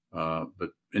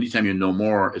 But anytime you know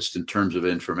more, it's in terms of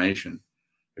information.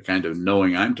 The kind of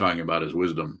knowing I'm talking about is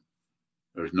wisdom.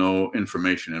 There's no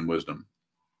information in wisdom.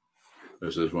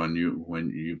 This is when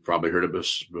you probably heard of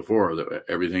this before, that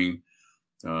everything,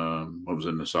 what was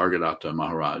in the Nisargadatta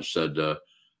Maharaj said,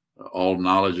 all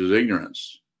knowledge is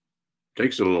ignorance. It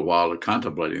takes a little while to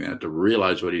contemplating that, to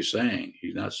realize what he's saying.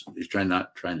 He's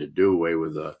not trying to do away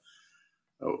with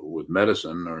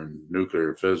medicine or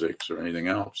nuclear physics or anything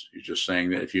else. He's just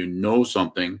saying that if you know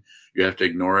something, you have to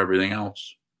ignore everything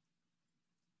else.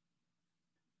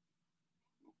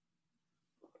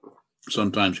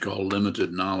 Sometimes called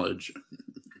limited knowledge.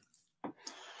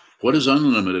 What is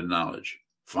unlimited knowledge?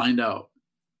 Find out.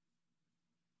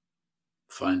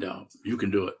 Find out. You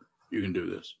can do it. You can do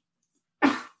this.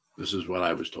 This is what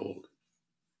I was told.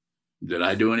 Did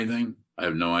I do anything? I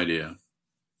have no idea.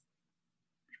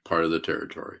 Part of the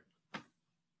territory.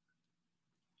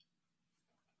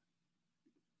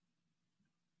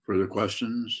 Further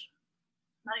questions?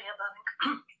 Maria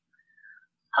Babik.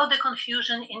 How the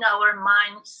confusion in our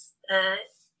minds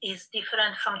is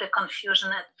different from the confusion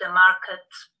at the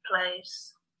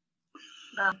marketplace?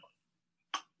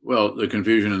 Well, the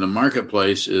confusion in the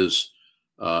marketplace is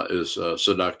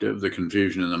seductive. The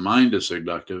confusion in the mind is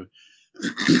seductive.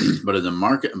 but in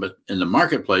the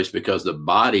marketplace, because the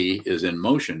body is in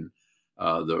motion,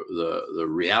 the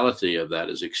reality of that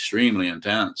is extremely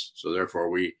intense. So therefore,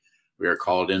 we are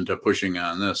called into pushing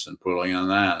on this and pulling on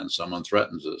that, and someone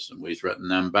threatens us, and we threaten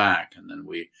them back, and then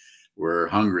we're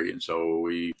hungry, and so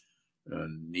we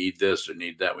need this or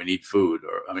need that. We need food,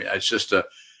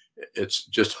 it's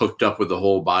just hooked up with the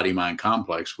whole body-mind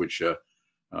complex, which is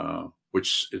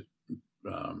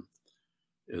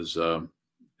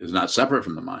not separate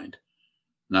from the mind,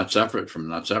 not separate.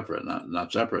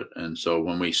 And so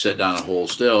when we sit down and hold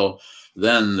still,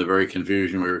 then the very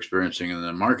confusion we were experiencing in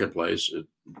the marketplace,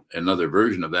 another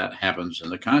version of that happens in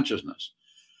the consciousness.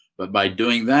 But by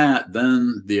doing that,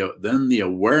 then the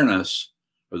awareness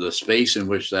or the space in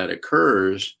which that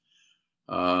occurs,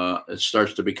 it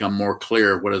starts to become more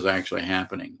clear what is actually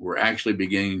happening. We're actually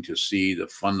beginning to see the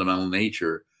fundamental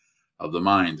nature of the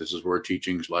mind. This is where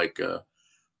teachings like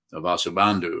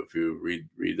Vasubandhu, if you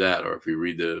read that, or if you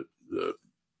read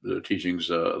the teachings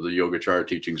of the Yogacara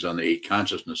teachings on the 8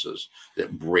 consciousnesses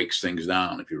that breaks things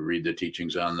down. If you read the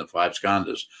teachings on the 5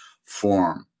 skandhas,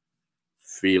 form,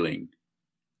 feeling,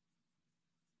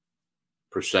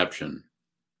 perception,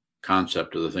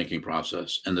 concept of the thinking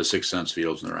process, and the 6 sense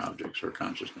fields and their objects or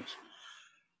consciousness.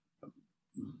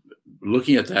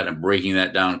 Looking at that and breaking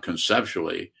that down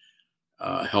conceptually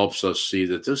helps us see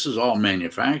that this is all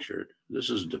manufactured. This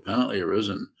is independently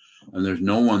arisen, and there's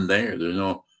no one there. There's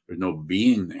no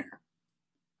being there.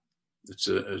 It's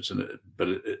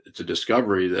a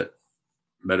discovery that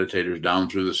meditators down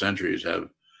through the centuries have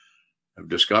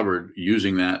discovered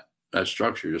using that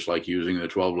structure, just like using the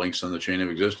 12 links on the chain of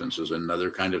existence is another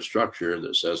kind of structure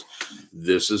that says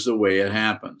this is the way it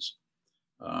happens.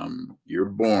 You're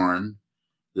born,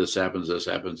 this happens, this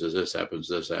happens, this happens,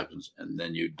 this happens, and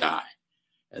then you die.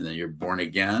 And then you're born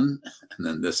again, and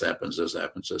then this happens, this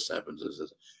happens, this happens, this, and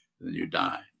then you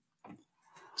die.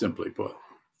 Simply put.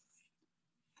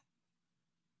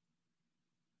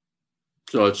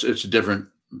 So it's different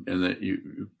in that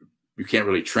you can't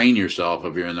really train yourself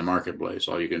if you're in the marketplace.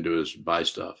 All you can do is buy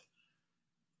stuff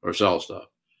or sell stuff.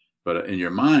 But in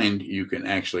your mind, you can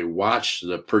actually watch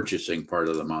the purchasing part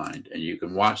of the mind, and you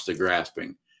can watch the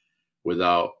grasping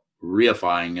without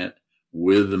reifying it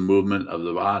with the movement of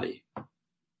the body,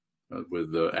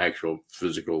 with the actual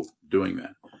physical doing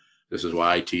that. This is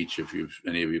why I teach, if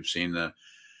any of you have seen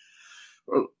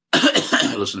or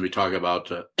listen to me talk about,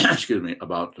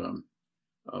 about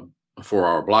a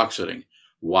 4-hour block sitting.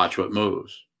 Watch what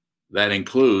moves. That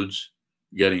includes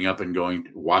getting up and going,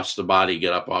 watch the body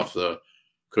get up off the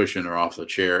cushion or off the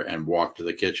chair and walk to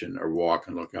the kitchen or walk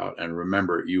and look out. And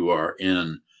remember, you are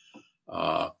in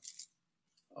a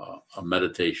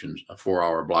meditation, a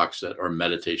 4-hour block set or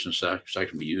meditation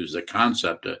section. We use the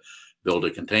concept to build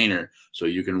a container so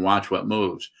you can watch what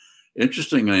moves.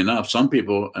 Interestingly enough, some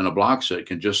people in a block set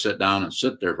can just sit down and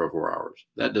sit there for 4 hours.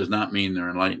 That does not mean they're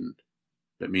enlightened.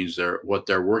 That means what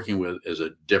they're working with is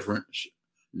a different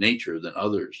nature than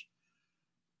others.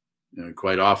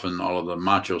 Quite often, all of the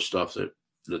macho stuff that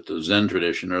the Zen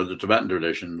tradition or the Tibetan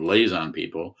tradition lays on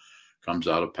people comes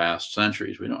out of past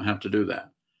centuries. We don't have to do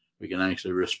that. We can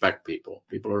actually respect people.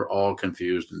 People are all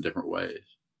confused in different ways.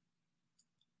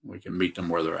 We can meet them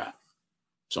where they're at.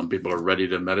 Some people are ready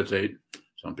to meditate.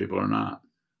 Some people are not.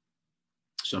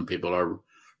 Some people are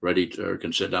ready to or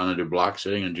can sit down and do block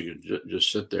sitting, and you can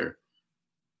just sit there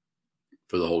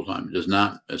for the whole time. It's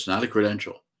not a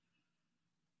credential.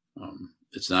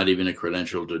 It's not even a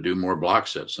credential to do more block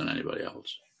sets than anybody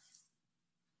else.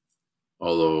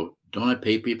 Although, don't I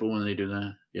pay people when they do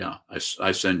that? Yeah,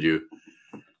 I send you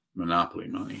Monopoly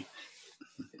money.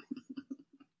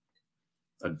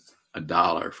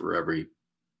 $1 for every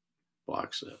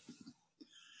block set.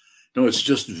 No, it's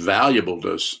just valuable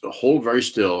to hold very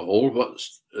still, hold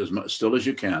as much still as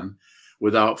you can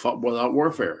without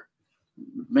warfare.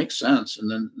 Makes sense.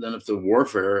 And then if the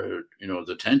warfare,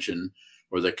 the tension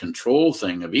or the control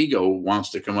thing of ego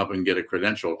wants to come up and get a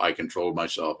credential, I controlled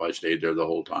myself, I stayed there the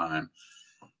whole time,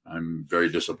 I'm very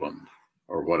disciplined,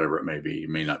 or whatever it may be. You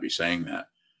may not be saying that.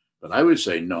 But I would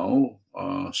say no,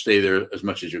 stay there as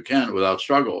much as you can without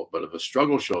struggle. But if a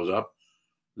struggle shows up,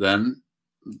 then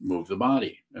move the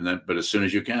body. But as soon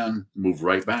as you can, move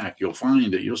right back. You'll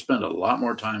find that you'll spend a lot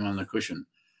more time on the cushion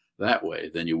that way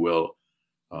than you will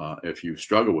if you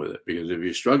struggle with it. Because if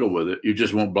you struggle with it, you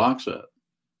just won't block set.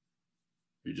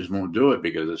 You just won't do it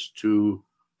because it's too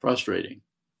frustrating.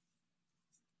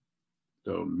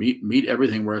 So meet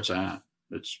everything where it's at.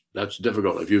 That's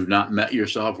difficult. If you've not met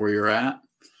yourself where you're at,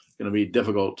 it's going to be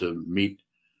difficult to meet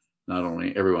not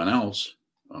only everyone else,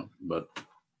 but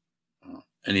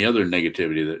any other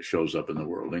negativity that shows up in the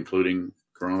world, including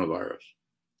coronavirus.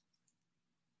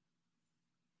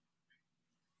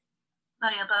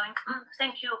 Maria Bowing,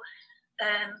 thank you.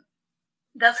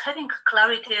 Does having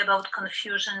clarity about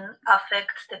confusion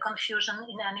affect the confusion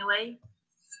in any way?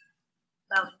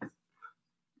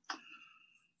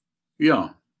 Yeah.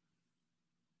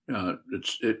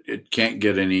 It can't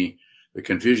get any. The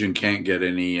confusion can't get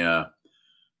any.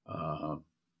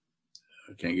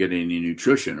 Can't get any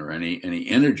nutrition or any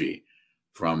energy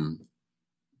from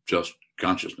just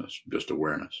consciousness, just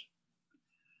awareness.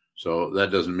 So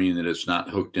that doesn't mean that it's not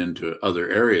hooked into other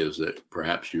areas that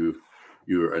perhaps you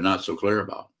are not so clear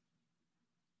about.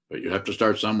 But you have to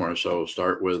start somewhere. So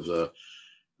start with,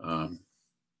 in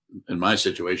my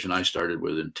situation, I started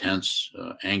with intense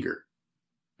anger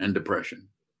and depression.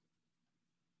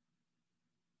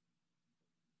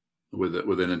 With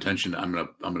an intention, I'm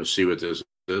gonna see what this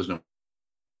is. No.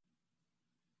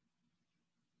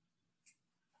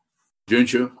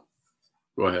 Junshu?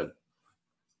 Go ahead.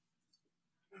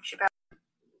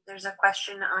 There's a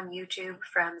question on YouTube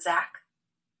from Zach.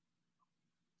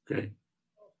 Okay.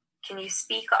 Can you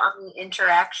speak on the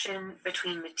interaction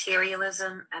between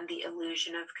materialism and the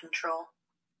illusion of control?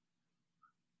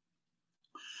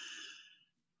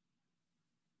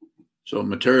 So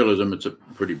materialism, it's a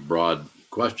pretty broad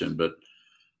question, but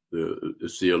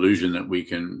it's the illusion that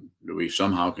we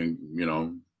somehow can,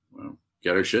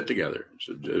 get our shit together.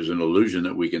 So there's an illusion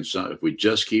that we can, if we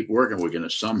just keep working, we're going to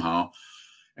somehow,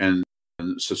 and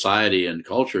society and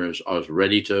culture is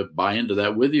ready to buy into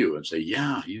that with you and say,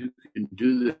 yeah, you can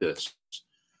do this.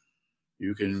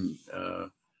 You can,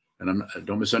 and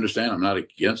don't misunderstand, I'm not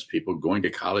against people going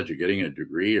to college or getting a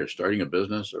degree or starting a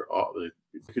business you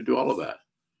could do all of that.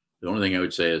 The only thing I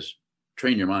would say is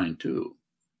train your mind too.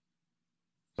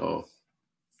 So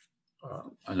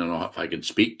I don't know if I can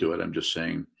speak to it. I'm just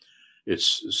saying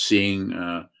it's seeing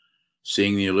the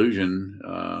illusion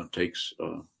takes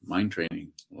mind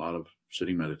training, a lot of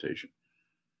sitting meditation.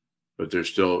 But there's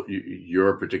still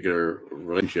your particular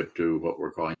relationship to what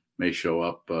we're calling may show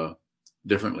up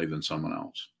differently than someone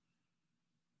else.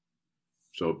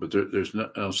 So, but there's no,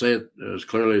 I'll say it as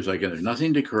clearly as I can. There's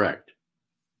nothing to correct.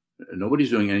 Nobody's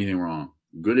doing anything wrong.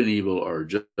 Good and evil are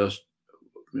just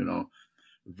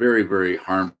very, very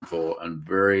harmful and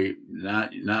very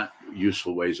not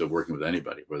useful ways of working with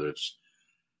anybody, whether it's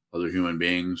other human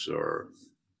beings or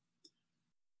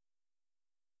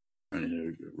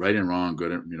right and wrong,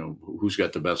 good and who's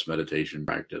got the best meditation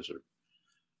practice, or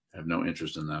have no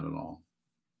interest in that at all.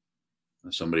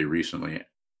 Somebody recently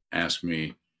asked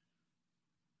me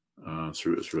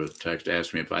through a text,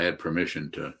 asked me if I had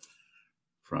permission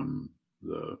from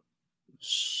the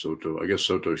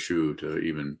Soto Shu to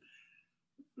even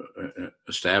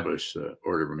establish the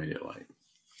Order of Immediate Light.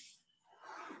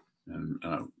 And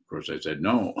of course I said,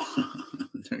 no,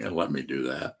 they're going to let me do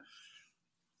that.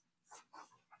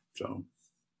 So,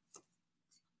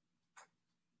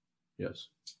 yes.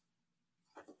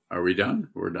 Are we done?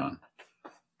 We're done.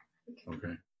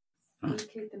 Okay. Huh?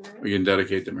 We can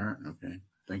dedicate the merit. Okay.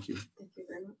 Thank you. Thank you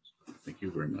very much. Thank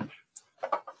you very much.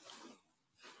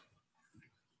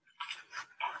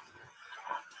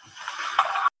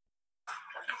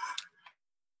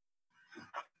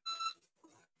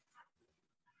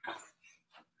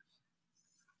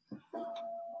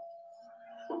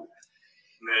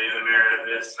 May the merit of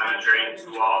this penetrate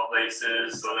to all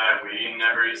places, so that we and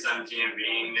every sentient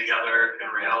being together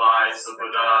can realize the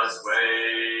Buddha's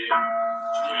way.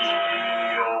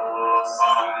 Ji-o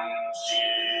sam shi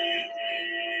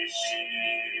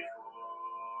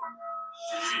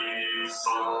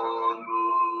son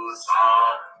mu sa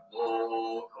mo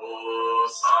ko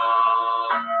sa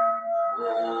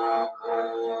mo ko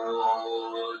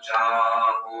ja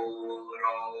ho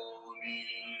ro mi.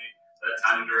 The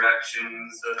 10 directions,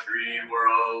 the 3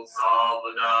 worlds, all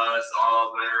Buddhas,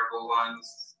 all venerable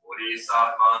ones,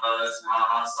 Bodhisattvas,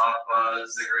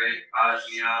 Mahasattvas, the great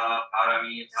Ajna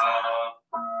Paramita.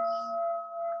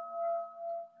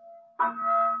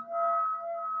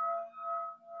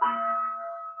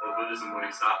 The Buddhas and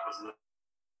Bodhisattvas, the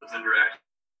 10 directions,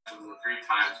 the 3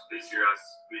 times, please hear us,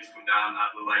 please come down,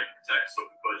 not the light, protect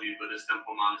Sokakoji Buddhist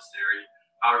Temple Monastery.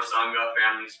 Our Sangha,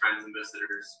 families, friends, and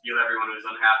visitors, heal everyone who is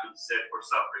unhappy, sick, or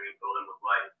suffering, and fill them with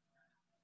light.